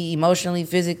 elevates me emotionally,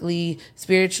 physically,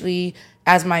 spiritually,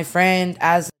 as my friend,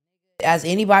 as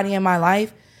anybody in my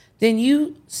life, then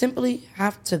you simply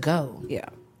have to go. Yeah.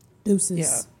 Deuces.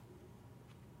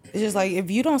 Yeah. It's just like if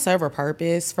you don't serve a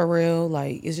purpose for real,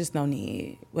 like it's just no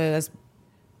need. Whether that's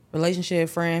relationship,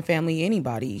 friend, family,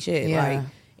 anybody, shit. Yeah. Like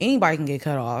anybody can get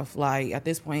cut off. Like at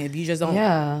this point, if you just don't.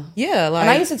 Yeah. Yeah. Like And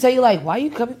I used to tell you like, why you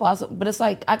cut people off? But it's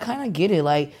like I kind of get it,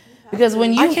 like because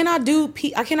when you I cannot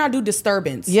do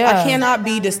disturbance. Yeah. I cannot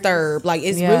be disturbed. Like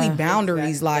it's Yeah. really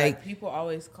boundaries. Exactly. Like people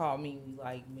always call me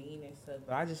like mean and stuff,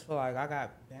 but I just feel like I got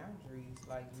boundaries.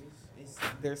 Like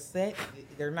they're set.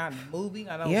 They're not moving.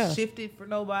 I don't shift it for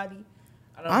nobody.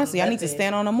 Honestly, I need to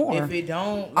stand on them more. If it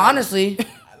don't, honestly,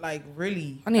 like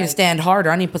really, I need to stand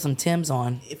harder. I need to put some Timbs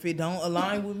on. If it don't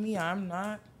align with me, I'm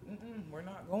not. We're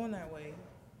not going that way.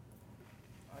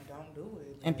 I don't do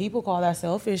it. And people call that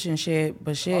selfish and shit,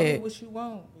 but Call shit, it what you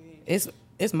want. Bitch.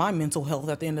 it's my mental health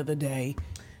at the end of the day.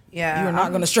 Yeah, You're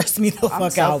not gonna stress me the I'm fuck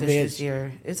out, selfish this bitch.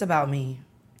 year. It's about me.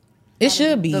 It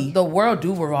should be. The world do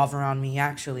revolve around me.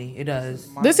 Actually, it does.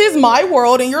 This is my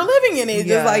world, and you're living in it.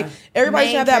 Yeah. Just like everybody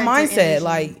should have that Main mindset. character energy.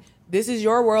 Like this is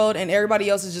your world, and everybody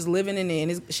else is just living in it,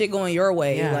 and it's shit going your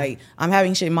way. Yeah. Like I'm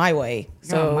having shit my way.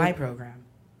 You're on So my program.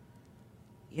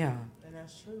 Yeah. And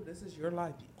that's true. This is your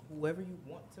life. Whoever you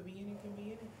want to be in it can be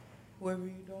in it. Whoever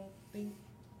you don't think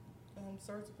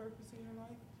serves a purpose in your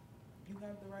life, you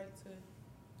have the right to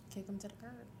Kick them to the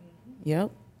curb.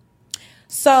 Yep.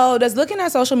 So does looking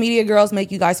at social media girls make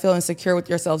you guys feel insecure with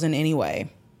yourselves in any way?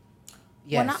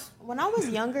 Yes. When I was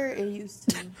younger, it used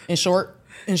to. In short,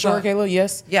 Kayla,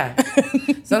 yes. Yeah.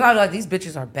 Sometimes like these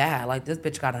bitches are bad. Like this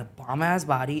bitch got a bomb ass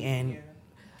body and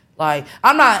like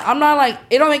I'm not like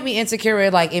it don't make me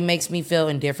insecure. Like it makes me feel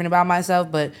indifferent about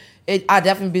myself, but I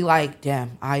definitely be like,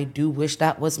 damn, I do wish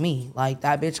that was me. Like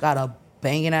that bitch got a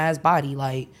banging ass body.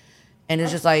 Like, and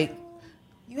it's just like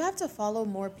You have to follow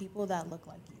more people that look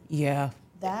like you. Yeah.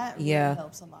 That really Yeah.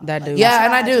 helps a lot. That do. Like, yeah, that's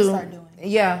and what I had to do. start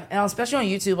doing. Yeah, and especially on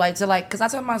YouTube, like to like, cause I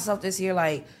told myself this year,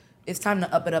 like it's time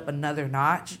to up it up another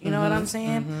notch. You know what I'm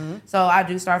saying? So I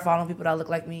do start following people that look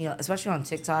like me, especially on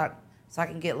TikTok, so I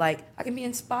can get like I can be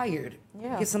inspired,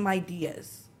 get some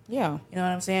ideas. Yeah. You know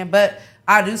what I'm saying? But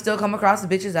I do still come across the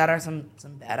bitches that are some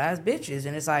badass bitches,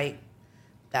 and it's like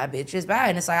that bitch is bad,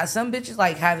 and it's like some bitches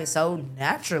like have it so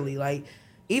naturally, like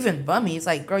even bummy. It's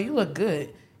like, girl, you look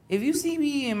good. If you see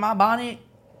me in my bonnet,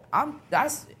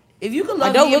 if you can love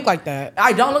I don't me look like that.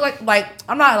 I don't look like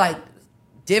I'm not like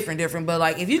different, but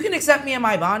like if you can accept me in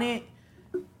my bonnet,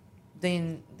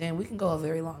 then we can go a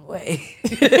very long way.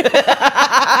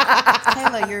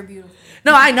 Taylor, you're beautiful.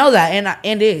 No, I know that, and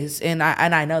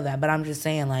I know that, but I'm just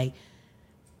saying, like,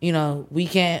 you know, we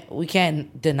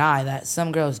can't deny that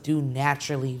some girls do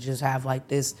naturally just have like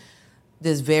this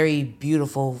very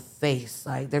beautiful face.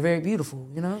 Like they're very beautiful,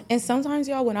 you know? And sometimes,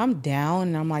 y'all, when I'm down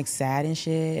and I'm like sad and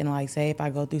shit, and like say if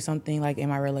I go through something like in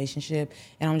my relationship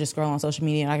and I'm just scrolling on social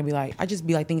media and I just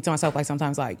be like thinking to myself like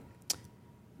sometimes like,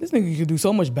 this nigga could do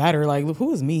so much better. Like, look,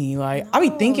 who is me? Like, I be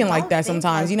thinking like that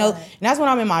sometimes, you know? that. And that's when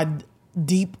I'm in my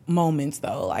deep moments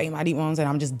though. Like in my deep moments and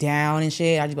I'm just down and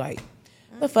shit. I just be like,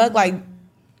 the fuck? Like,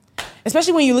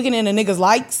 especially when you're looking in a nigga's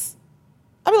likes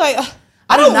I be like,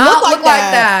 I do not look like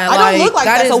that. I don't look like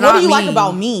that. So what do you like me.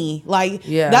 about me? Like,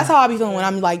 Yeah. that's how I be feeling when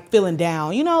I'm like feeling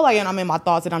down, you know, like, and I'm in my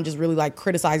thoughts and I'm just really like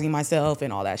criticizing myself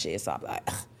and all that shit. So I'm like,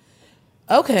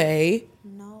 okay.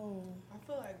 No. I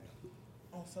feel like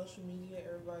on social media,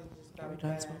 everybody just got a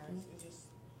fat ass.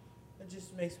 It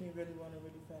just makes me really want a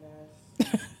really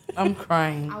fat ass. I'm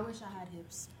crying. I wish I had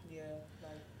hips. Yeah,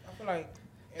 like I feel like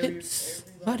Hips,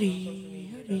 everybody on social buddy,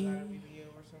 media got a BBL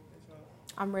or something. So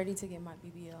I'm ready to get my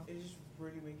BBL. it just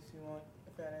really makes me want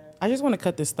a fat ass. I just want to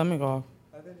cut this stomach off.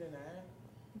 Other than that,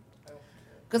 I don't care.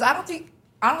 Cause I don't think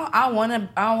I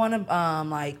want to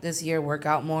like this year work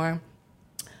out more,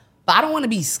 but I don't want to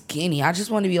be skinny. I just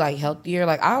want to be like healthier.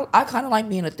 Like I kind of like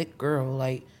being a thick girl.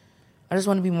 Like I just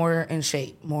want to be more in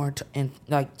shape, more in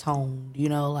like toned. You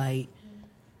know, like.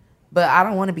 But I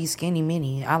don't want to be skinny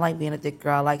mini. I like being a thick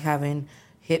girl. I like having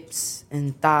hips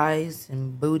and thighs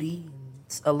and booty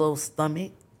and a little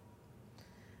stomach.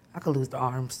 I could lose the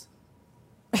arms.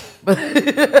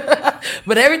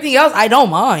 But everything else, I don't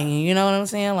mind. You know what I'm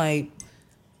saying? Like,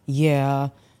 Yeah.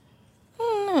 I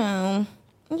don't know.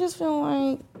 I just feel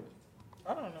like,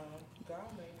 I don't know. God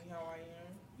made me how I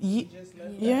am. Ye- He just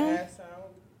left yeah. the ass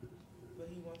out, but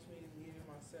he wants me to get it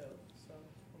myself. So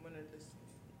I'm gonna listen.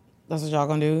 that's what y'all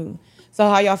gonna do. So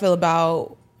how y'all feel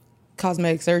about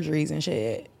cosmetic surgeries and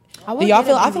shit? Do y'all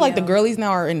feel? I feel like the girlies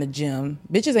now are in the gym.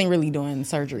 Bitches ain't really doing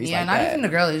surgeries. yeah, like not that. even the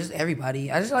girl, just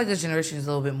everybody. I just feel like this generation is a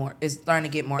little bit more. It's starting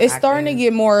to get more. It's starting to active.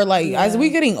 get more like as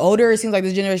we getting older. It seems like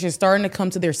this generation is starting to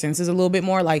come to their senses a little bit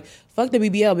more. Like fuck the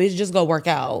BBL, bitch, just go work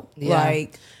out. Yeah.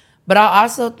 Like, But I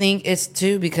also think it's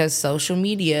too because social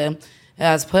media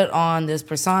has put on this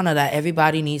persona that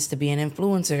everybody needs to be an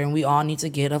influencer and we all need to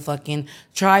get a fucking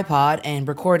tripod and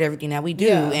record everything that we do.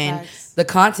 Yeah, and facts. the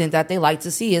content that they like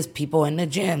to see is people in the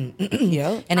gym.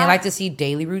 Yep. And they like to see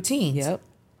daily routines. Yep.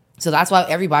 So that's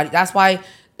why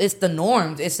it's the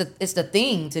norms. It's the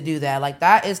thing to do that. Like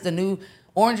that is the new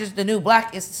orange is the new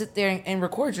black is to sit there and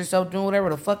record yourself doing whatever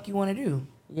the fuck you want to do.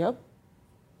 yep.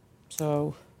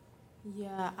 So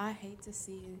Yeah, I hate to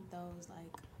see those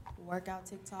like workout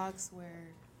TikToks where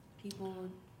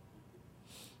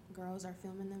girls are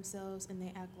filming themselves and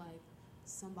they act like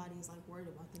somebody is like worried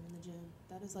about them in the gym.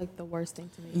 That is like the worst thing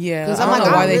to me. yeah, 'Cause I I'm don't like,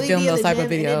 know why I they really film be in those the type of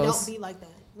gym and it videos. don't be like that.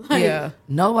 Like, Yeah.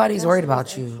 Nobody's That worried shit about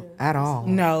was you extra. at all.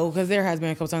 No, because there has been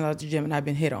a couple times I was at the gym and I've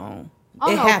been hit on. Oh,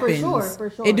 It no, happens. for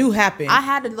sure. It do happen. I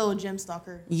had a little gym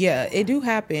stalker. Yeah, it do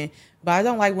happen. But I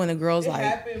don't like when the girls It like.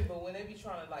 happened, but when they be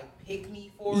trying to like pick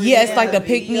me for it, Yeah, it's and like the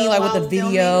pick me, like with the while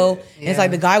video. filming. It's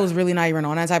like the guy was really not even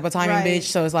on that type of timing, Right. bitch.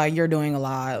 So it's like you're doing a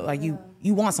lot. Like you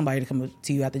want somebody to come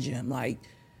to you at the gym. Like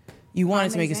you want it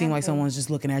to Prime make it seem like example. someone's just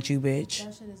looking at you, bitch.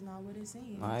 That shit is not what it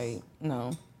seems. Like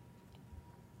no.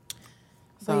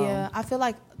 But yeah, I feel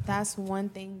like that's one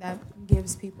thing that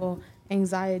gives people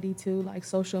anxiety too, like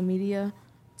social media,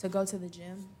 to go to the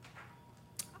gym.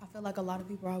 I feel like a lot of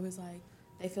people are always like,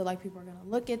 they feel like people are gonna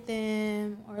look at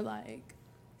them or like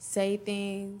say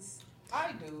things.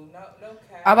 I do. No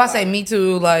cap. I about to say me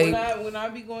too. Like when I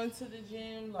be going to the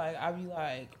gym, like I be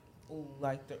like, ooh,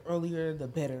 like the earlier the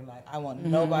better. Like I want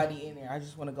nobody in there. I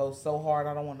just want to go so hard.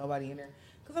 I don't want nobody in there.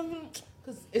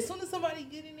 Cause as soon as somebody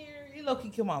get in there, it low key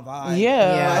kill my vibe.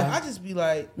 Yeah. Like, I just be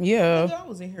like, Yeah. nigga, I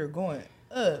was in here going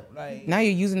up. Like Now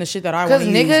you're using the shit that I want because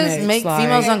to use niggas next. make like,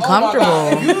 females oh my God,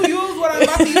 uncomfortable. if you use what I'm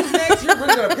about to use next, you're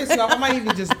really gonna piss me off. I might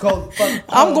even just go.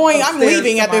 I'm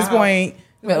leaving at this point.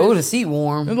 Oh, the seat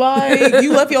warm. Like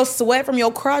you left your sweat from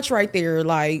your crotch right there.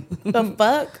 Like the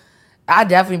fuck. I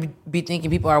definitely be thinking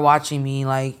people are watching me.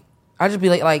 Like I just be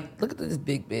like, look at this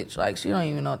big bitch. Like she don't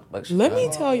even know what the fuck she Let doing.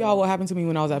 me tell y'all what happened to me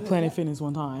when I was at Planet Fitness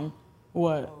one time.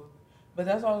 What? But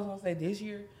that's all I was gonna say. This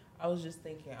year, I was just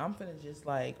thinking, I'm finna just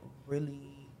like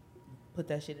really put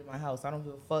that shit in my house. I don't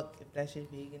give a fuck if that shit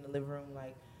big in the living room.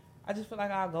 Like, I just feel like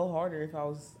I'd go harder if I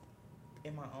was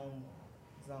in my own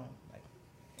zone, like,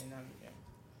 and not the gym.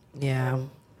 Yeah. I feel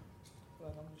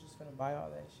like I'm just gonna buy all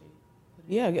that shit.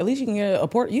 Yeah, at least you can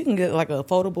get you can get like a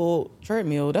foldable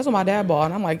treadmill. That's what my dad bought,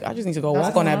 and I'm like, I just need to go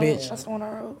walk on that bitch. That's the one I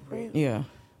wrote. For you. Yeah.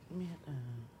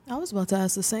 I was about to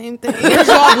ask the same thing. Where's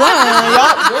y'all blind?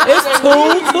 Y'all, it's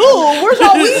two. Where's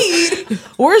y'all weed?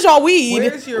 Where's y'all weed?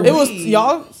 Where's your it was weed?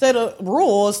 y'all said a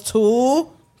rule is two.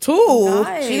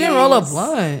 Nice. She didn't roll a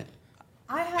blunt.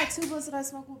 I had 2 blunts that I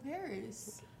smoked with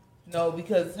Paris. No,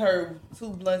 because her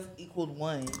 2 blunts equaled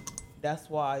 1. That's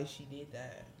why she did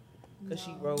that. Because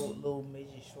she rolled little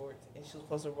midget shorts, and she was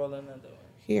supposed to roll another one.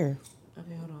 Here.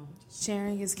 Okay, hold on.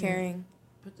 Sharing is caring.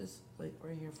 Put this like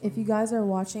right here. For If you guys are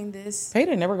watching this,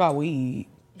 Payton never got weed.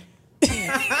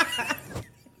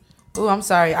 Oh, I'm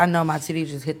sorry. I know my titty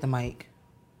just hit the mic.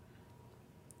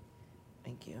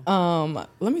 Thank you.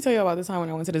 Let me tell you about this time when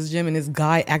I went to this gym and this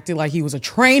guy acted like he was a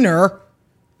trainer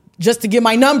just to get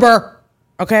my number.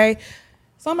 Okay.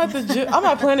 So I'm at the gym. I'm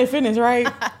at Planet Fitness,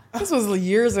 right? This was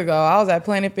years ago. I was at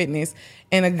Planet Fitness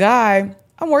and a guy,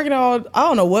 I'm working on, I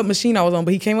don't know what machine I was on,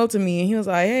 but he came up to me and he was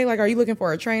like, hey, like, are you looking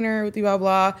for a trainer with you, blah,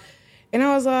 blah. And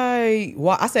I was like,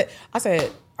 what? I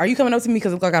said, are you coming up to me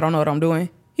because it looks like I don't know what I'm doing?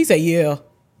 He said, yeah.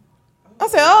 I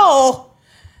said, oh.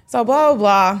 So blah,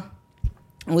 blah,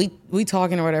 blah. We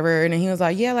talking or whatever. And then he was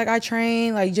like, yeah, like I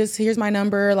train, like just here's my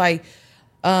number, like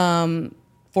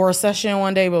for a session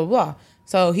one day, blah, blah, blah.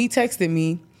 So he texted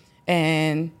me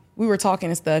and we were talking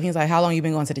and stuff. He was like, how long you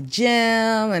been going to the gym?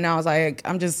 And I was like,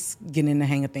 I'm just getting in the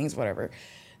hang of things, whatever.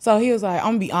 So he was like,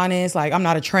 I'm gonna be honest, like I'm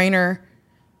not a trainer.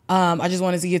 I just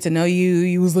wanted to get to know you.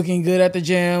 You was looking good at the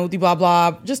gym, blah,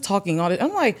 blah, just talking all this.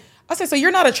 I'm like, I said, so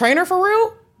you're not a trainer for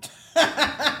real?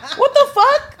 What the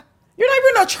fuck? You're not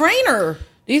even a trainer.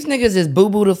 These niggas is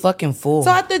boo-boo the fucking fool.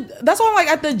 So that's why I'm like,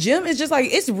 at the gym, it's just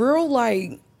like, it's real,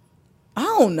 like, I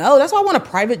don't know. That's why I want a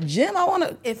private gym. I want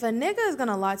to. If a nigga is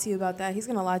gonna lie to you about that, he's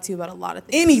gonna lie to you about a lot of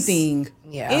things. Anything.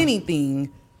 Yeah.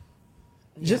 Anything.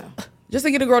 Just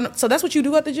to get a girl. So that's what you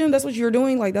do at the gym? That's what you're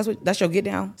doing? Like, that's your get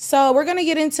down? So we're going to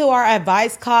get into our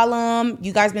advice column.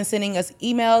 You guys been sending us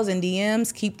emails and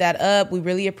DMs. Keep that up. We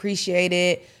really appreciate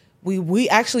it. We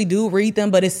actually do read them,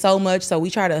 but it's so much. So we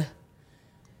try to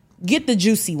get the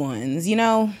juicy ones, you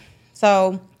know?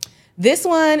 So this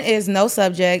one is no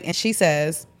subject. And she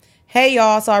says, hey,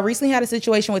 y'all. So I recently had a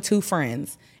situation with 2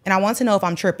 friends. And I want to know if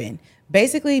I'm tripping.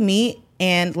 Basically, me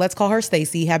and let's call her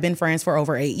Stacy have been friends for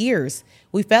over 8 years.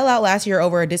 We fell out last year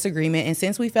over a disagreement, and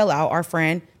since we fell out, our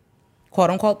friend, quote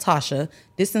unquote Tasha,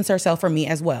 distanced herself from me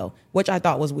as well, which I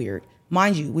thought was weird.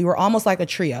 Mind you, we were almost like a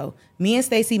trio. Me and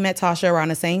Stacy met Tasha around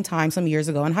the same time some years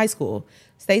ago in high school.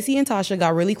 Stacy and Tasha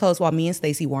got really close while me and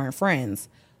Stacy weren't friends.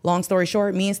 Long story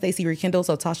short, me and Stacy rekindled,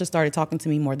 so Tasha started talking to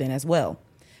me more then as well.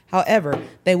 However,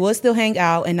 they would still hang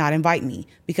out and not invite me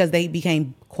because they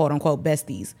became quote unquote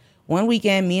besties. One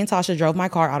weekend, me and Tasha drove my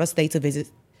car out of state to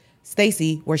visit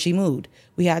Stacy where she moved.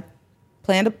 We had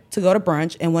planned to go to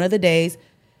brunch on one of the days,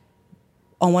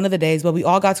 but we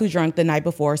all got too drunk the night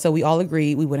before, so we all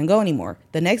agreed we wouldn't go anymore.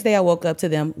 The next day, I woke up to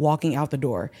them walking out the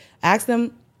door. I asked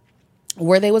them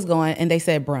where they was going, and they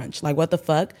said brunch. Like, what the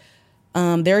fuck?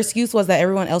 Their excuse was that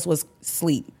everyone else was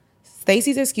asleep.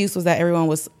 Stacy's excuse was that everyone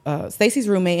was, Stacy's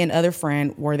roommate and other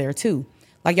friend were there too.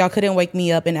 Like, y'all couldn't wake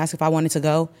me up and ask if I wanted to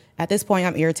go. At this point,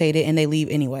 I'm irritated, and they leave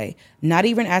anyway, not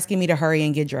even asking me to hurry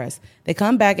and get dressed. They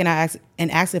come back and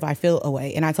ask if I feel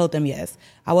away, and I told them yes.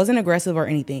 I wasn't aggressive or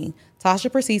anything.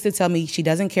 Tasha proceeds to tell me she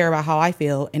doesn't care about how I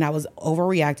feel, and I was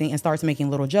overreacting and starts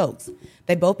making little jokes.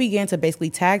 They both began to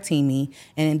basically tag team me,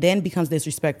 and it then becomes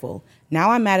disrespectful. Now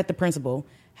I'm mad at the principal.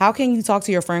 How can you talk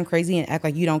to your friend crazy and act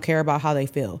like you don't care about how they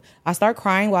feel? I start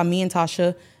crying while me and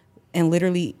Tasha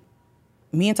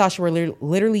were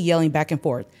literally yelling back and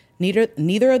forth.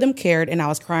 Neither of them cared, and I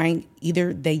was crying.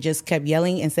 Either they just kept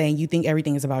yelling and saying, you think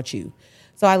everything is about you.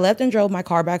 So I left and drove my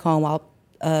car back home while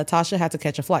Tasha had to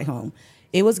catch a flight home.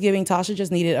 It was giving Tasha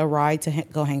just needed a ride to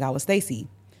go hang out with Stacy.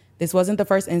 This wasn't the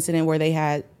first incident where they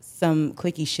had some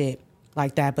cliquey shit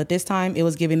like that, but this time it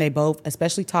was giving they both,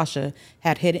 especially Tasha,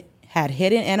 had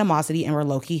hidden animosity and were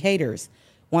low-key haters.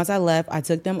 Once I left, I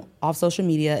took them off social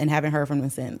media and haven't heard from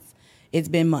them since. It's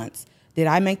been months. Did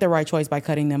I make the right choice by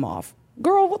cutting them off?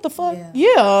 Girl, what the fuck?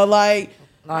 Yeah, like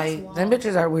them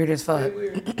bitches are weird as fuck.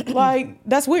 Like,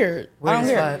 that's weird. Weird I don't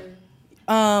as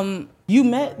care. You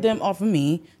met them off of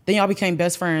me. Then y'all became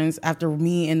best friends after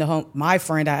me and my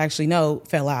friend I actually know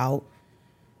fell out.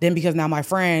 Then because now my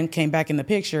friend came back in the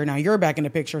picture, now you're back in the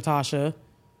picture, Tasha.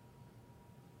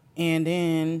 And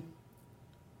then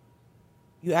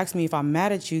you asked me if I'm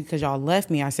mad at you because y'all left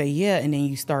me. I say, yeah. And then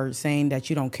you start saying that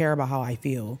you don't care about how I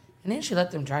feel. And then she let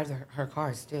them drive her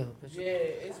car still. Yeah,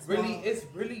 it's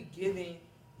really giving.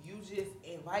 You just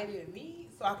invited me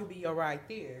so I could be your ride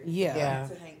there. Yeah.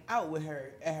 To hang out with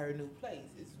her at her new place.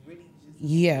 It's really just.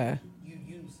 Yeah. You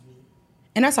used me.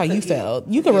 And that's how you felt.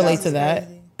 You could relate to that.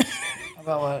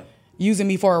 About what? Using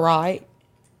me for a ride.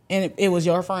 And it was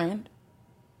your friend.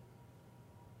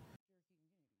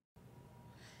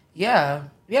 Yeah.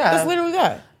 That's literally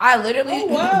that. I literally. Oh,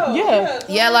 wow.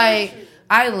 Yeah. Like,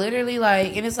 I literally,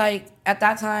 like, and it's like, at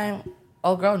that time,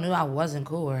 old girl knew I wasn't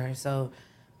cool with her. So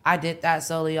I did that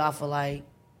solely off of, like,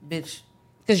 bitch.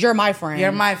 Because you're my friend.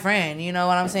 You're my friend. You know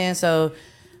what I'm saying? So,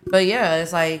 but yeah,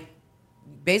 it's like,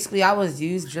 basically, I was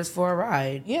used just for a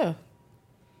ride. Yeah.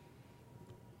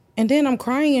 And then I'm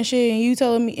crying and shit, and you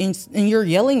telling me, and you're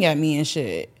yelling at me and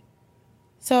shit.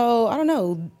 So, I don't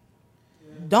know.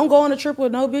 don't go on a trip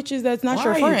with no bitches that's not Why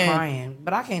your are friend. you crying?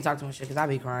 But I can't talk too much shit because I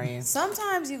be crying.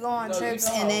 Sometimes you go on trips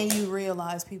and then you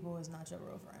realize people is not your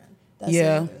real friend. That's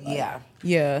Yeah. another,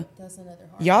 Yeah. That's another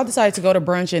hard. Y'all decided to go to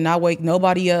brunch and not wake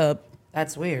nobody up.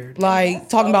 That's weird. Like,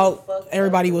 talking about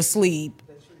everybody was asleep.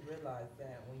 That you realize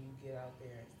that when you get out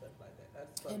there and stuff like that.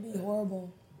 That's fucked It'd be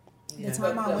horrible. Yeah. The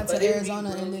time I went But to it'd be Arizona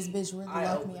and really this bitch really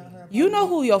left me out her. You know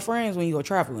who your friends when you go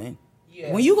traveling.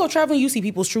 Yeah. When you go traveling, you see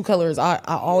people's true colors. I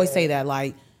always say that.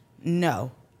 Like,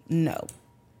 no.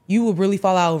 You will really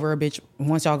fall out over a bitch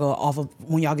once y'all go off of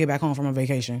when y'all get back home from a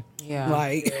vacation. Yeah.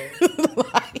 Like,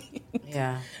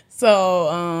 Yeah.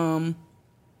 So,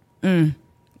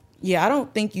 yeah, I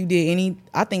don't think you did any.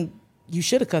 I think you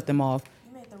should have cut them off.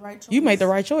 You made the right choice. You made the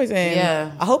right choice, and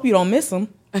Yeah. I hope you don't miss them.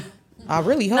 I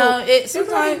really hope. No, it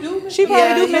sometimes She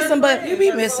probably do miss them, but you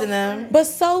be missing them. but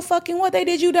so fucking what? They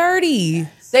did you dirty.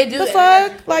 They do. The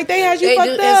fuck? Like they had you They fucked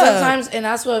do, up. and sometimes, and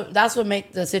that's what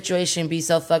make the situation be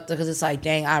so fucked up because it's like,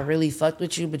 dang, I really fucked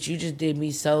with you, but you just did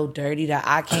me so dirty that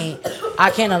I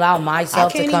can't allow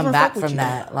myself to can't come even back fuck with from you.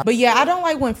 that. Like, But yeah, I don't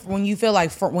like when you feel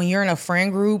like when you're in a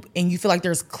friend group and you feel like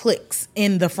there's cliques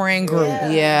in the friend group.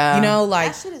 yeah, You know,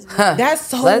 like That shit is weird. that's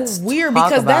so Let's weird talk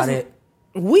because about that's it.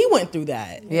 we went through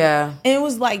that. yeah. And it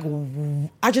was like,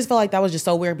 I just felt like that was just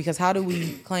so weird because how do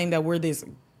we claim that we're this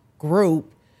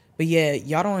group, but yeah,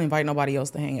 y'all don't invite nobody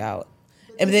else to hang out?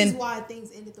 But And this then, is why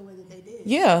things ended the way that they did.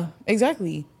 yeah,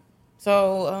 exactly.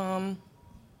 So,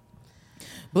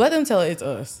 but let them tell it it's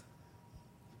us.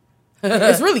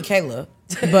 It's really Kayla,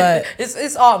 but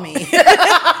It's all me.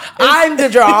 I'm the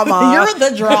drama. you're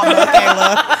the drama,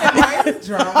 Kayla.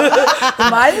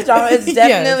 My drama. It's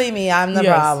definitely me. I'm the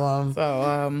Yes. problem.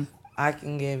 So, I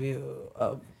can give you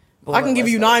a. I can give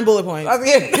you 9 bullet points.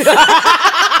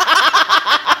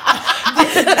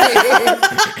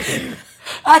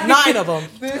 Nine of them.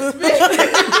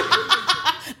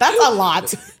 That's a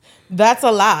lot. That's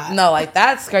a lot. No, like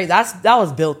that's crazy. That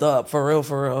was built up for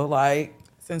real. Like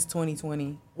Since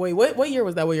 2020. Wait, what year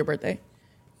was that? What your birthday?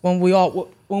 When we all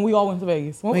went to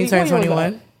Vegas. when you turned what year was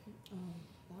 21.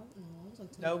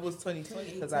 That was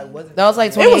 2020 because I wasn't. That was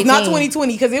like It was 2018. not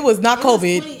 2020 because it was not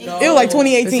COVID. 2018. It was like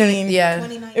 2018. Yeah,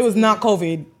 2019. It was not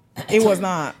COVID. It was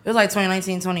not. it was like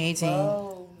 2019, 2018.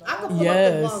 Oh, no. I can pull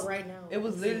Yes. up the vlog right now. It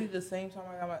was literally the same time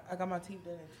I got my teeth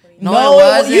done in 2020. No, No, it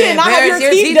wasn't. you did not have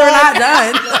your teeth were done. not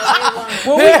done.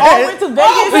 When we all went to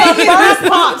Vegas for the first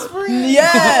time.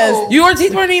 Yes. Your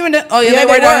teeth weren't even done. Oh yeah, Yeah, they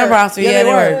were they done in were. Bronx. Yeah, Yeah, they they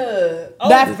were. were.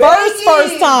 That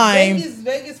first time.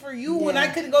 Vegas for you when I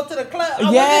couldn't go to the club.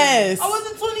 I Yes.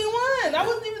 wasn't 21. I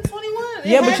wasn't even 21. It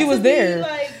Yeah, but had you to was be, there.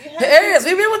 Like, it had Areas,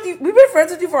 to we've been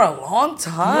friends with you for a long be-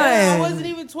 time. Yeah, I wasn't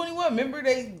even 21. Remember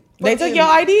they They took fucking your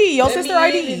ID, your let sister me in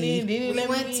ID. and then didn't let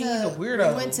me in. He's a weirdo.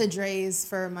 We went to Dre's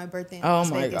for my birthday in Oh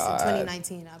Las my Vegas God. in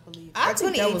 2019, I believe. I Or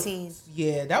think that was-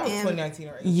 2018. that was And 2019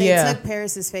 or 18. Yeah. They took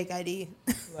Paris's fake ID.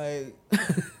 Like,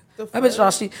 the I bet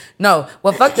fuck? y'all no.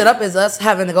 What fucked it up is us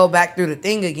having to go back through the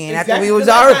thing again after Exactly, we was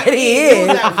 'cause I got already It in.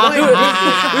 was that one nigga.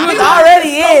 We was He already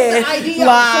the in. ID Like-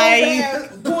 up so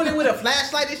fast, doing it with a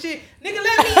flashlight and shit. Nigga,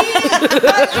 let me in.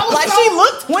 Like, I was Like so, she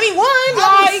looked 21.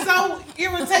 I Like, was so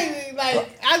irritated. Like,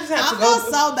 I just have I to go.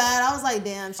 felt so bad. I was like,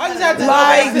 damn. I just have to go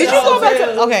Like, back to did the you go back to-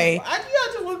 hotel. okay. I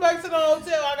just went back to the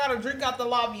hotel. I got a drink out the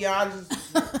lobby. I just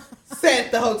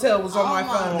said the hotel was on my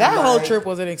phone. that whole Like, trip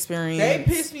was an They experience.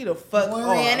 pissed me the fuck When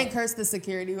off. Rhiannon cursed the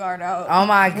security guard out. Oh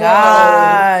my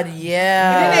god,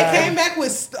 yeah. And then they came back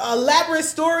with elaborate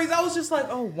stories. I was just like,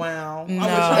 oh wow. No. I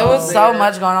wish I There was so there.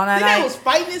 much going on that Then they night. was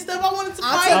fighting and stuff. I wanted to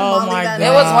I'll fight. take Oh Molly my that God.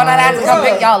 There was one that I had to come Bro.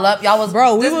 pick y'all up. Y'all was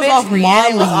Bro, we this was bitch off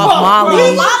Rhiannon was Molly. off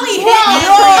Molly. Molly hit me.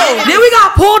 Then we got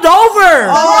pulled over.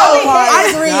 Oh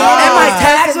my And my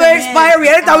tags were expired.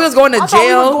 Rhiannon thought we was going to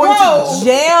jail.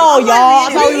 Jail, y'all. I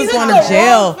thought we was going to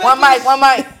jail. One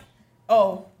mic.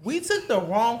 Oh, we took the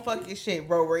wrong fucking shit,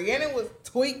 bro. Rhiannon was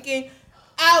tweaking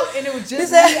out, and it was just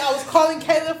Is me. that- I was calling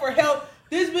Kayla for help.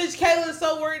 This bitch Kayla is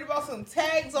so worried about some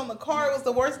tags on the car. It was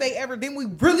the worst day ever. Then we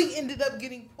really ended up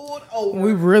getting pulled over.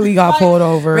 We really got pulled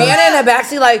over. Rhiannon in the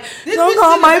backseat like, This don't bitch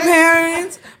call in my the back-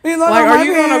 parents. Please don't Like, call are my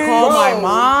you gonna parents." call my Bro.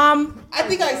 mom? I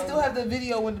think I still have the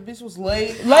video when the bitch was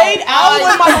laid Laid out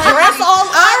with my dress all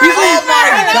over. Oh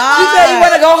my god! She said, you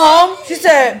want to go home? She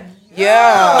said,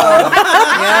 yeah.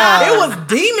 Yeah. It was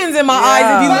demons in my eyes.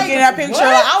 If you Like, look at that picture,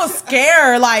 what? like, I was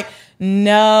scared. Like,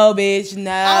 no, bitch, no.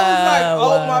 I was like,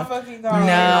 oh my fucking god.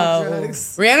 No.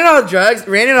 Rhiannon off drugs.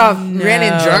 Rhiannon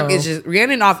No. drunk is just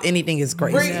Rhiannon off anything is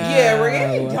crazy. Yeah,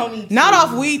 Rhiannon don't need to. Not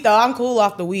off weed though. I'm cool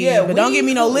off the weed, Yeah, but don't weed give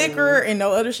me no cool. liquor and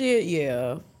no other shit.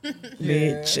 Yeah,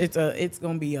 bitch, it's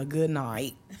gonna be a good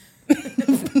night.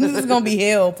 This is gonna be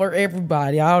hell for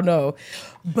everybody. I don't know,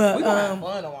 but We gonna have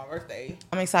fun on my birthday.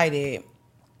 I'm excited.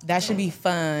 That should be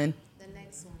fun. The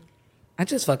next one. I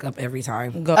just fuck up every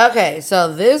time. Go. Okay,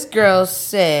 so this girl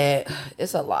said,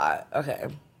 it's a lot. Okay.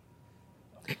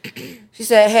 She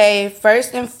said, hey,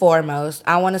 first and foremost,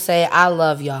 I want to say I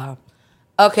love y'all.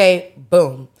 Okay,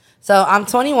 boom. So I'm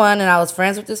 21 and I was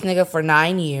friends with this nigga for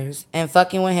 9 years and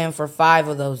fucking with him for 5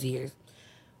 of those years.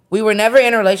 We were never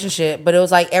in a relationship, but it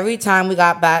was like every time we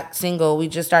got back single, we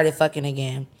just started fucking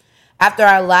again. After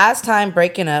our last time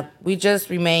breaking up, we just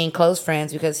remained close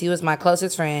friends because he was my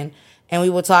closest friend and we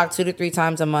would talk 2 to 3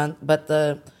 times a month. But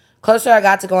the closer I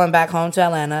got to going back home to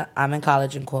Atlanta, I'm in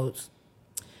college in quotes.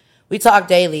 We talked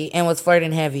daily and was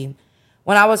flirting heavy.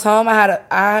 When I was home,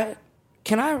 Can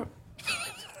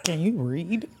you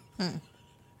read? Am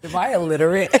I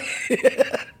illiterate?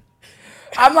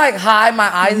 I'm like high, my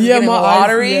eyes are getting my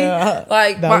watery. That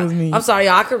was me. I'm sorry,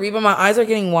 y'all, I could read, but my eyes are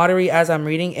getting watery as I'm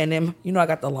reading, and then I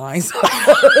got the lines.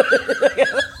 I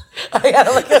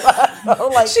gotta look at my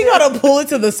phone like She gotta pull it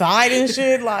to the side and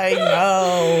shit. Like,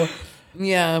 no.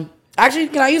 yeah. Actually,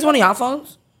 can I use one of y'all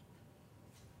phones?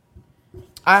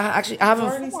 I have a.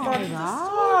 I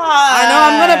know.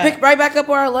 I'm gonna pick right back up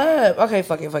where I left. Okay,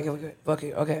 fuck it.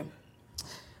 Okay.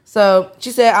 So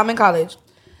she said I'm in college.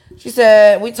 She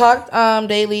said we talked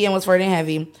daily and was flirting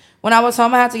heavy. When I was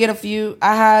home, I had a few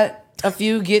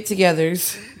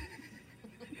get-togethers.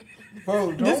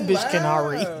 Bro, This bitch cannot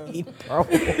read, bro.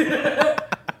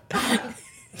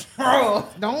 Bro,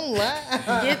 don't laugh.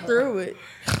 Get through it.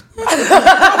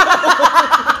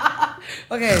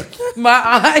 Okay, my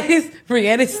eyes,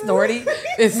 Brianna snorting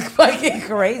is fucking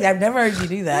crazy. I've never heard you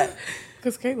do that.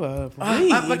 Cause Kayla,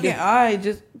 My fucking eye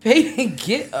just paid and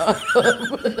get up.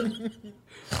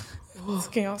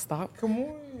 can y'all stop? Come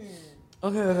on.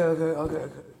 Okay.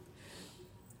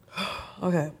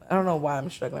 Okay, I don't know why I'm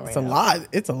struggling right It's a now. lot.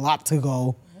 It's a lot to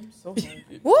go. I'm so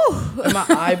hungry. Woo! My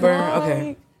eye burn.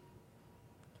 Okay.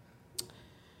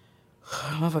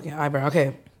 My fucking eye burn.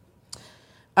 Okay.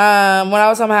 When I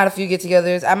was home, I had a few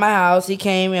get-togethers at my house. He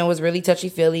came and was really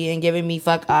touchy-feely and giving me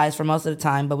fuck eyes for most of the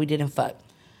time, but we didn't fuck.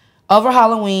 Over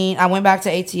Halloween, I went back to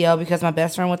ATL because my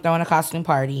best friend was throwing a costume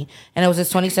party, and it was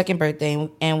his 22nd birthday,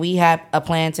 and we had a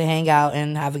plan to hang out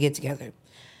and have a get-together.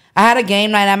 I had a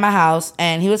game night at my house,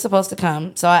 and he was supposed to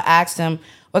come, so I asked him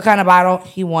what kind of bottle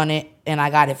he wanted, and I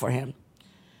got it for him.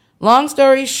 Long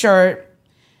story short,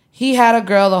 he had a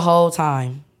girl the whole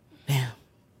time. Damn,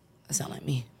 that sound like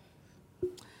me.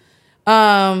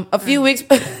 A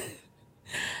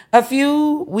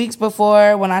few weeks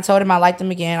before, when I told him I liked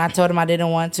him again, I told him I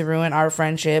didn't want to ruin our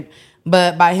friendship,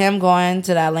 but by him going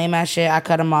to that lame ass shit, I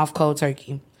cut him off cold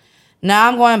turkey. Now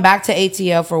I'm going back to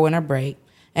ATL for winter break,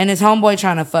 and his homeboy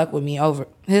trying to fuck with me over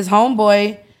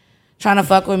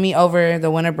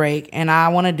the winter break, and I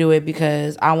want to do it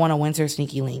because I want a winter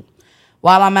sneaky link.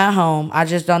 While I'm at home, I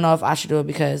just don't know if I should do it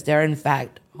because they're in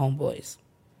fact homeboys.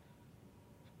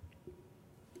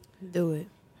 Do it.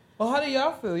 Well, how do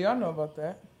y'all feel? Y'all know about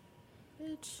that.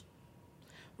 Bitch.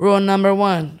 Rule number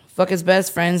 1, fuck his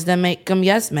best friends, then make them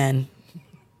yes men.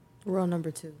 Rule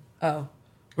number 2. Oh.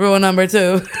 Rule number 2. You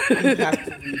have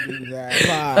to redo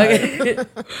that. Okay.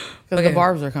 Because the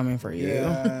barbs are coming for you.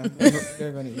 Yeah.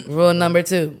 They're gonna eat. Rule number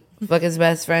 2, fuck his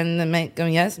best friend, then make them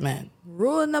yes men.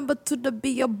 Rule number 2 to be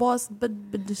your boss, but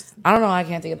just I don't know. I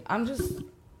can't think of.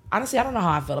 Honestly, I don't know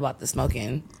how I feel about the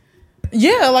smoking.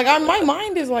 Yeah, like my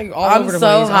mind is like all I'm over the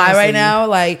so place, high honestly. right now.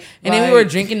 Like, and then we were Like-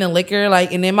 drinking the liquor,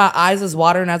 like, and then my eyes was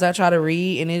watering as I try to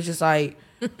read, and it's just like,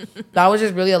 that was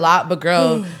just really a lot. But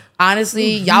girl,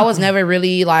 honestly, y'all was never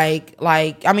really like,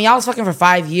 I mean, y'all was fucking for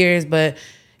 5 years, but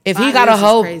if he 5 got a years is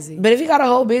whole, crazy. but if he got a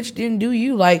whole bitch, then do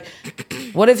you like?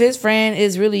 What if his friend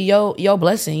is really your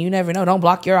blessing? You never know. Don't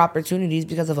block your opportunities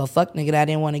because of a fuck nigga that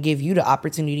didn't want to give you the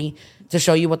opportunity to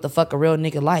show you what the fuck a real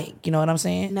nigga like. You know what I'm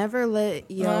saying? never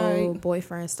let your Like-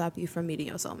 boyfriend stop you from meeting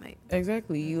your soulmate.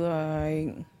 Exactly.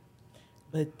 Like,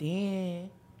 But then,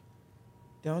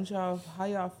 don't y'all? How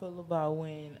y'all feel about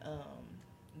when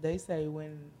they say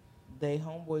when they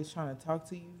homeboys trying to talk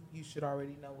to you, you should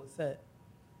already know what's up.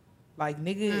 Like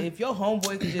nigga, if your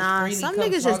homeboy could just Nah, freely some come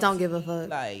niggas talk just don't to give a you, fuck.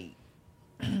 Like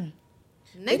you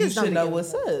Niggas don't should know give a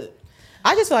what's fuck. up.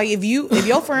 I just feel like if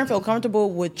your friend feel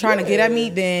comfortable with trying to get at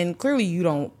me, then clearly you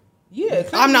don't. Yeah,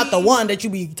 I'm not the one that you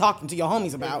be talking to your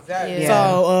homies about. Exactly. Yeah.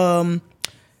 So,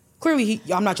 clearly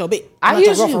I'm not your bitch. I I'm not your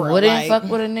usually girlfriend, wouldn't like- fuck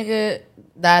with a nigga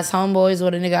that's homeboys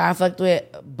with a nigga I fucked with,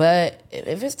 but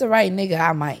if it's the right nigga,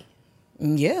 I might.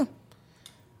 Yeah.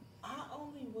 I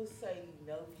only would say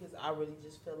no because I really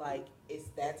just feel like it's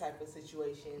that type of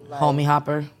situation. Like, Homie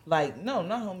hopper. Like no,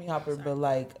 not homie hopper, but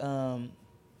like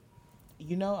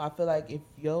you know, I feel like if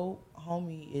your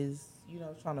homie is, you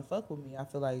know, trying to fuck with me, I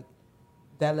feel like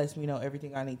that lets me know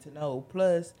everything I need to know.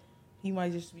 Plus, he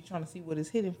might just be trying to see what it's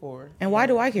hitting for. And why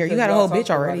do I care? You Because got a y'all whole bitch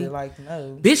talking about already. it, like,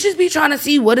 no. Bitches be trying to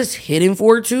see what it's hitting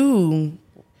for too.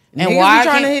 And Niggas why be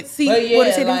trying can't- to see But yeah, what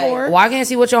it's hitting like- for. Why can't I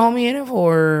see what your homie hitting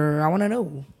for? I want to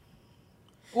know.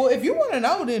 Well, if you want to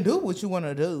know, then do what you want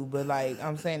to do. But, like,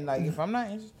 I'm saying, like, if I'm not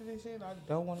interested in shit, I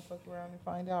don't want to fuck around and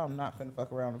find out. I'm not finna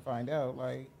fuck around and find out.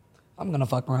 Like, I'm gonna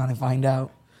fuck around and find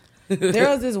out. There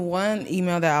was this one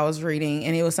email that I was reading,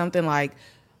 and it was something like,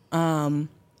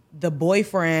 the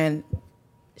boyfriend.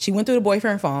 She went through the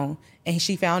boyfriend phone, and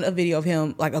she found a video of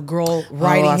him, like a girl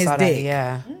riding I his saw that, dick.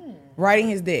 Yeah. Riding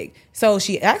his dick. So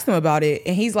she asked him about it,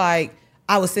 and he's like,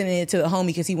 I was sending it to the homie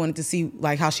because he wanted to see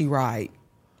like how she ride.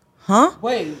 Huh?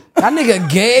 wait, That nigga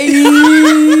gay.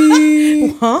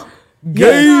 Huh?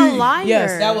 You're a liar.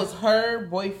 Yes, that was her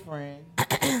boyfriend.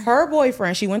 Her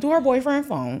boyfriend. She went to her boyfriend's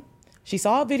phone. She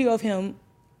saw a video of him,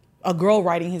 a girl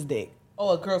riding his dick.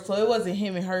 Oh, a girl. So it wasn't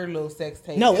him and her little sex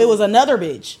tape. No, it was another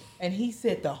bitch. And he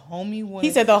said the homie wanted.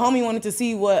 He said the homie wanted to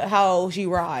see how she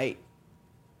ride.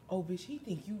 "Oh, bitch, he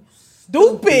think you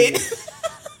Stupid.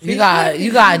 You got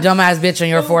a dumbass bitch on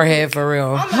your forehead for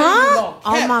real. I'm not even gonna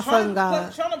Oh cap. my Trying fucking to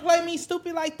God. Trying to play me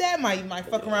stupid like that might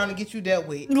fuck around and get you dealt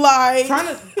with. Like, Trying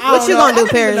to, What you gonna do, I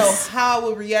don't even know Paris? how I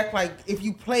would react like if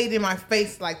you played in my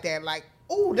face like that. Like,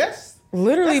 oh, that's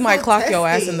literally that's might so clock your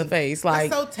ass testing. in the face.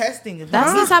 Like, that's so testing.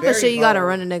 That's the type of Very shit you gotta bold.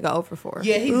 run a nigga over for.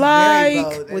 Yeah, he's Like, very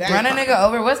bold. with That- Run a nigga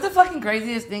over. What's the fucking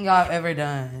craziest thing y'all have ever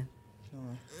done?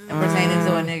 Pertaining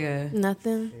to a nigga.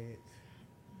 Nothing.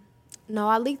 No,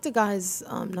 I leaked a guy's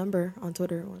number on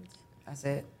Twitter once. That's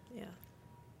it. Yeah.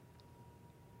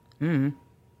 I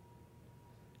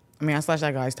mean, I slashed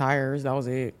that guy's tires. That was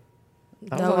it.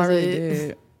 That was That all I was really it.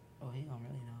 did. Oh, he don't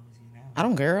really know who's you now. I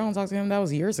don't care. I don't talk to him. That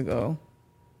was years ago.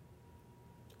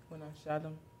 when I shot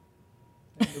him,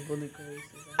 and the bullet crazy.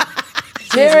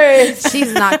 Paris.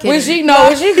 She's not kidding. When she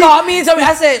called me and told me,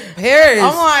 I said, Paris.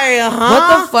 I'm like, huh?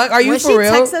 What the fuck? Are you when for she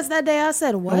real? texted us that day, I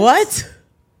said, what? What?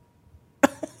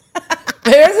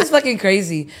 Paris is fucking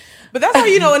crazy. But that's how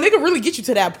you know a nigga really get you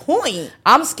to that point.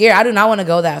 I'm scared. I do not want to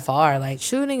go that far. Like,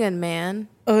 Shooting a man.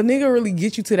 A nigga really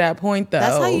get you to that point, though.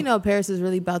 That's how you know Paris is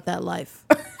really about that life.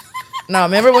 no,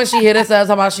 remember when she hit us up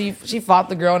talking about she fought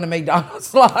the girl in the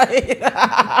McDonald's line?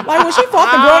 Like when she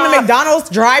fought the girl in the McDonald's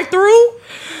drive-through.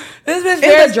 This bitch In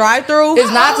Paris the drive-through.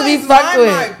 is not to be Always fucked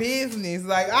mind my with. business.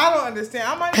 Like, I don't understand.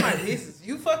 I mind my business.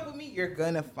 You fuck with me, you're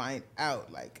gonna find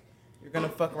out. Like, you're gonna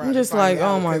fuck around. I'm just and find like,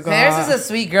 out, oh my 'cause God. Paris is a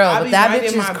sweet girl, I but be that minding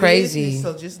bitch is my crazy. business,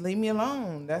 so just leave me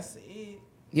alone. That's it.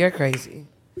 You're crazy.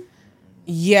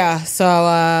 Yeah, so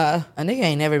A nigga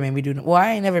ain't never made me do. Well,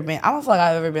 I ain't never been. I don't feel like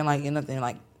I've ever been like in nothing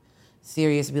like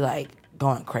serious. Be like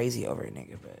going crazy over a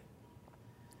nigga, but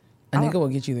a nigga will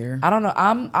get you there. I don't know.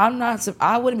 I'm not.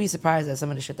 I wouldn't be surprised at some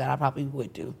of the shit that I probably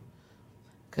would do.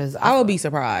 Cause I would be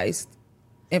surprised.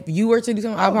 If you were to do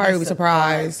something, I probably would be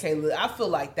surprised. Kayla, I feel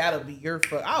like that'll be your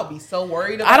fuck. I'll be so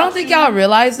worried about I don't think you. y'all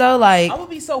realize though. Like I would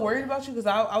be so worried about you because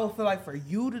I would feel like for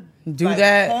you to Do like,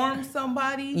 that. harm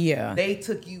somebody, Yeah. they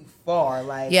took you far.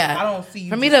 Like, yeah, I don't see you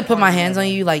for me just to put my harming hands on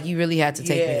nobody. you. Like you really had to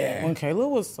take me Yeah. there. When Kayla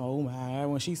was so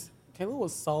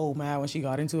mad when she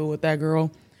got into it with that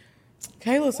girl,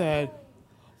 Kayla said,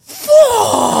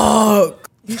 "Fuck."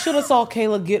 You should have saw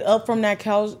Kayla get up from that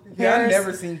couch. Yeah, I've Paris.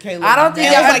 never seen Kayla. I don't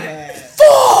think mad I- like that.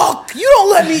 Fuck! You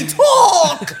don't let me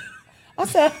talk. I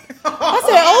said,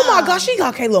 oh my gosh, she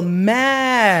got Kayla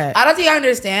mad. I don't think I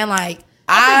understand. Like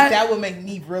I think that would make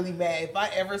me really mad. If I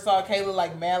ever saw Kayla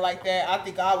like mad like that, I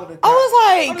think I would have. I was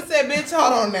I would have said, "Bitch,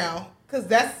 hold on now," because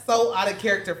that's so out of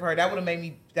character for her. That would have made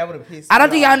me. That would have pissed. I don't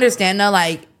me think off. I understand though.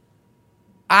 Like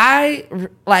I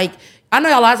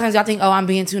know a lot of times y'all think, oh, I'm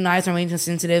being too nice or being too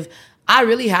sensitive. I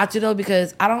really have to though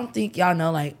because I don't think y'all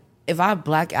know. Like if I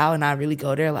black out and I really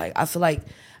go there, like I feel like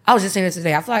I was just saying this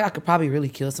today. I feel like I could probably really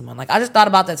kill someone. Like I just thought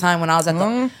about that time when I was at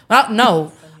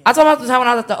the I talked about the time when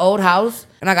I was at the old house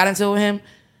and I got into it with him.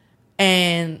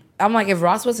 And I'm like, if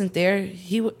Ross wasn't there,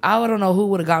 I don't know who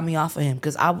would have got me off of him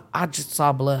because I just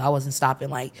saw blood. I wasn't stopping.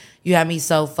 Like, you had me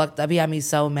so fucked up. He had me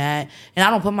so mad. And I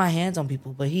don't put my hands on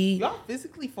people, but Y'all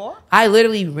physically fought? I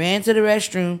literally ran to the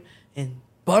restroom and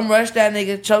bum rushed that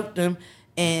nigga, choked him,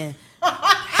 and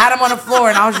had him on the floor,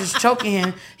 and I was just choking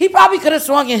him. He probably could have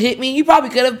swung and hit me.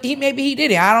 Maybe he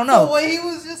did it. I don't know. So he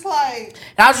was just like,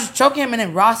 And I was just choking him, and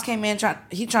then Ross came in trying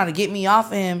to get me off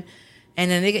of him, and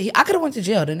the nigga, I could have went to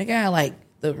jail. The nigga had like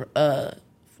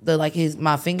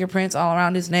my fingerprints all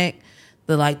around his neck,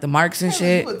 the marks and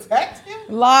shit. you attacked him?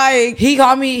 Like, He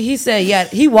called me. He said, yeah.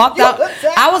 He walked You out.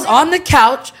 attacked I was him? on the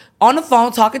couch on the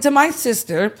phone talking to my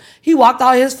sister. He walked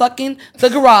out the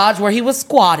garage where he was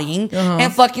squatting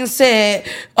and fucking said,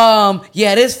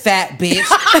 yeah, this fat bitch. He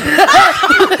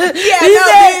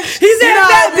said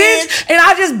fat bitch. And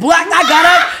I just blacked. I got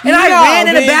up and I ran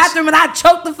in the bathroom and I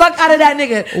choked the fuck out of that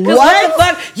nigga. What the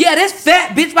fuck? Yeah, this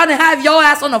fat bitch about to have your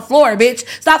ass on the floor, bitch.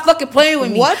 Stop fucking playing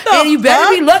with me. What the And you better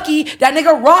fuck? be lucky that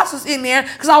nigga Ross was in there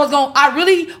because I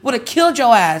really would have killed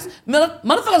your ass.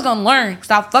 Motherfuckers gonna learn.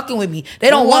 Stop fucking with me.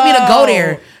 They don't want me to go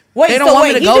there. Wait, they don't want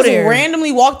me to he go just there.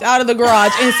 randomly walked out of the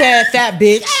garage and said, "Fat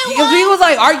bitch." Because we was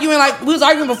like arguing, we was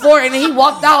arguing before, and then he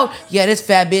walked out. Yeah, this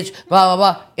fat bitch, blah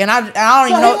blah blah. And I don't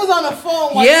even know. He was on the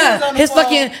phone. While Yeah, he was on the his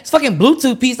phone. fucking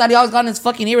Bluetooth piece that he always got in his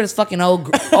fucking ear with his fucking old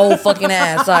fucking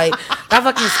ass. Like that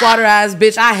fucking squatter ass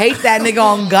bitch. I hate that nigga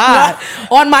on God,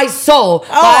 on my soul. Oh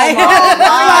my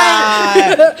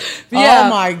god! Yeah. Oh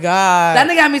my god! That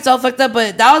nigga got me so fucked up.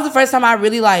 But that was the first time I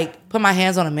really put my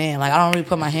hands on a man. Like I don't really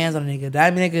put my hands on a nigga.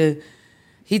 That nigga,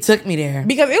 he took me there.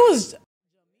 Because it was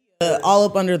all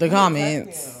up under the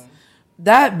comments.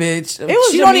 That bitch. It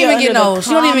was She don't Jamia even get under no. the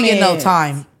She don't even get no comments.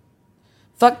 time.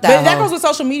 Fuck that. But that hoe. goes with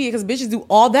social media because bitches do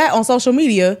all that on social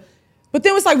media. But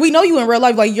then it's like we know you in real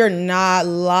life. Like you're not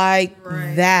like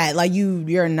that. Like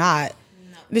you're not.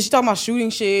 No. Then she talking about shooting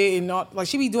shit and not like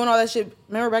she be doing all that shit.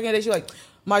 Remember back in the day, she like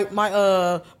my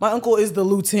uncle is the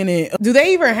lieutenant. Do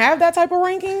they even have that type of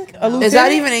ranking? A lieutenant? Is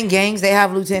that even in gangs? They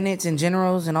have lieutenants and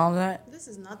generals and all that. This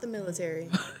is not the military.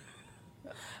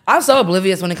 I'm so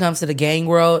oblivious when it comes to the gang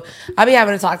world. I be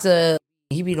having to talk to.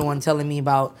 He be the one telling me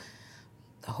about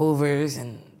the Hoovers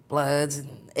and Bloods and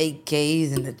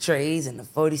AKs and the trays and the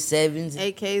 47s.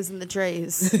 AKs and the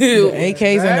trays. The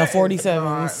AKs and the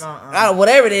 47s?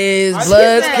 Whatever it is, I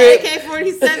Bloods, think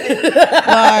Crips. AK-47.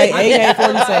 Like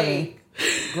AK-47.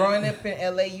 Growing up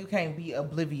in LA, you can't be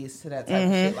oblivious to that type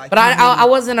of shit. Like, But I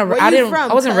wasn't Where I you didn't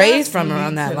from, I wasn't cuz? raised from You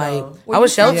around need that. to Like know. I was Where you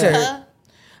from, sheltered. cuz?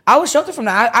 I was sheltered from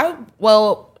that.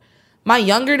 Well, my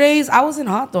younger days, I was in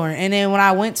Hawthorne. And then when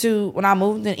I moved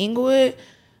to Inglewood,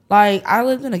 like, I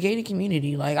lived in a gated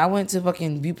community. Like, I went to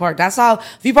fucking View Park.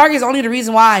 View Park is only the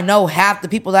reason why I know half the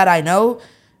people that I know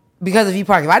because of View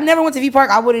Park. If I never went to View Park,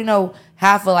 I wouldn't know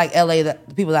half of, like, LA, the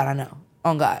people that I know.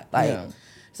 On God. Like,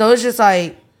 so it's just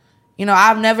like, you know,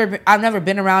 I've never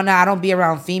been around that. I don't be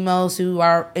around females who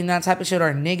are in that type of shit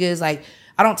or niggas. Like,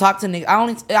 I don't talk to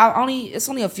niggas. It's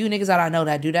only a few niggas that I know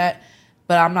that do that.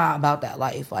 But I'm not about that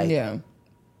life. Like, you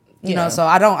know, so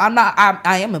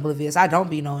I am oblivious. I don't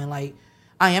be knowing, like,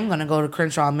 I am going to go to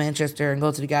Crenshaw, Manchester and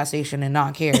go to the gas station and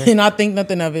not care. And not think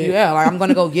nothing of it. Yeah, like, I'm going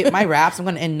to go get my wraps.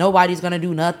 And nobody's going to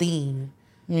do nothing.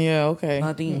 Yeah, okay.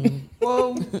 Nothing.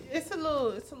 well, it's a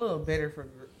little better for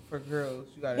girls.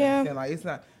 You gotta understand, like, it's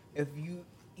not if you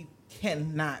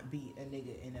cannot be a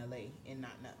nigga in LA and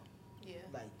not know. Yeah,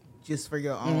 like just for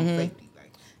your own safety,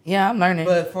 like. Yeah, I'm learning.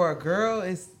 But for a girl,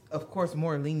 it's of course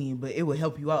more lenient, but it would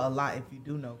help you out a lot if you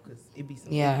do know, because it be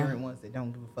some ignorant ones that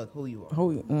don't give a fuck who you are.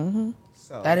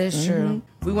 So that is true.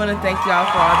 we want to thank y'all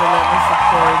for all the love and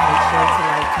support. Make sure to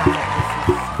like, comment, and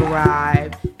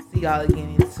subscribe. See y'all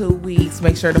again in 2 weeks.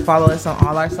 Make sure to follow us on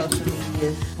all our social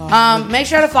medias. Make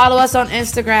sure to follow us on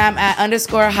Instagram at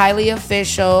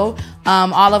 _highlyofficial.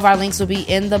 All of our links will be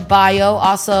in the bio.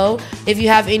 Also, if you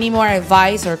have any more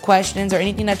advice or questions or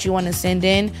anything that you want to send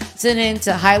in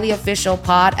to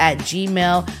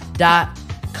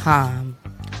highlyofficialpod@gmail.com.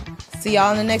 See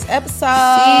y'all in the next episode.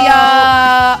 See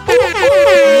y'all.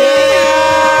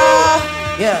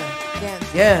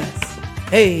 Yeah.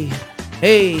 Hey.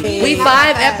 We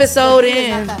 5 episodes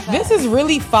in. This is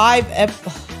really 5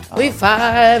 We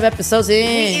 5 episodes We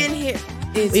in. in here.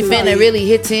 We finna really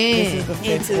hit 10.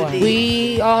 Into deep.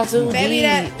 We all too Maybe deep.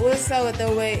 that was so with the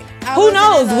way. Who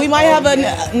knows? We might have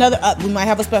another. We might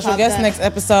have a special guest next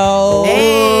episode.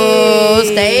 Oh,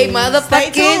 stay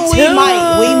motherfucking tuned. We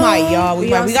might, y'all. We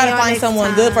gonna gotta see y'all find next someone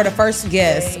time. good for the first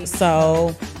guest.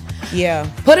 So, yeah.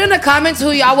 Put in the comments who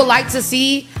y'all would like to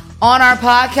see on our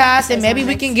podcast, and maybe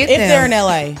we can get If them. they're in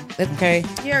LA, okay.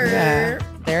 You're.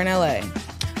 They're in LA.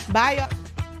 Bye, y'all.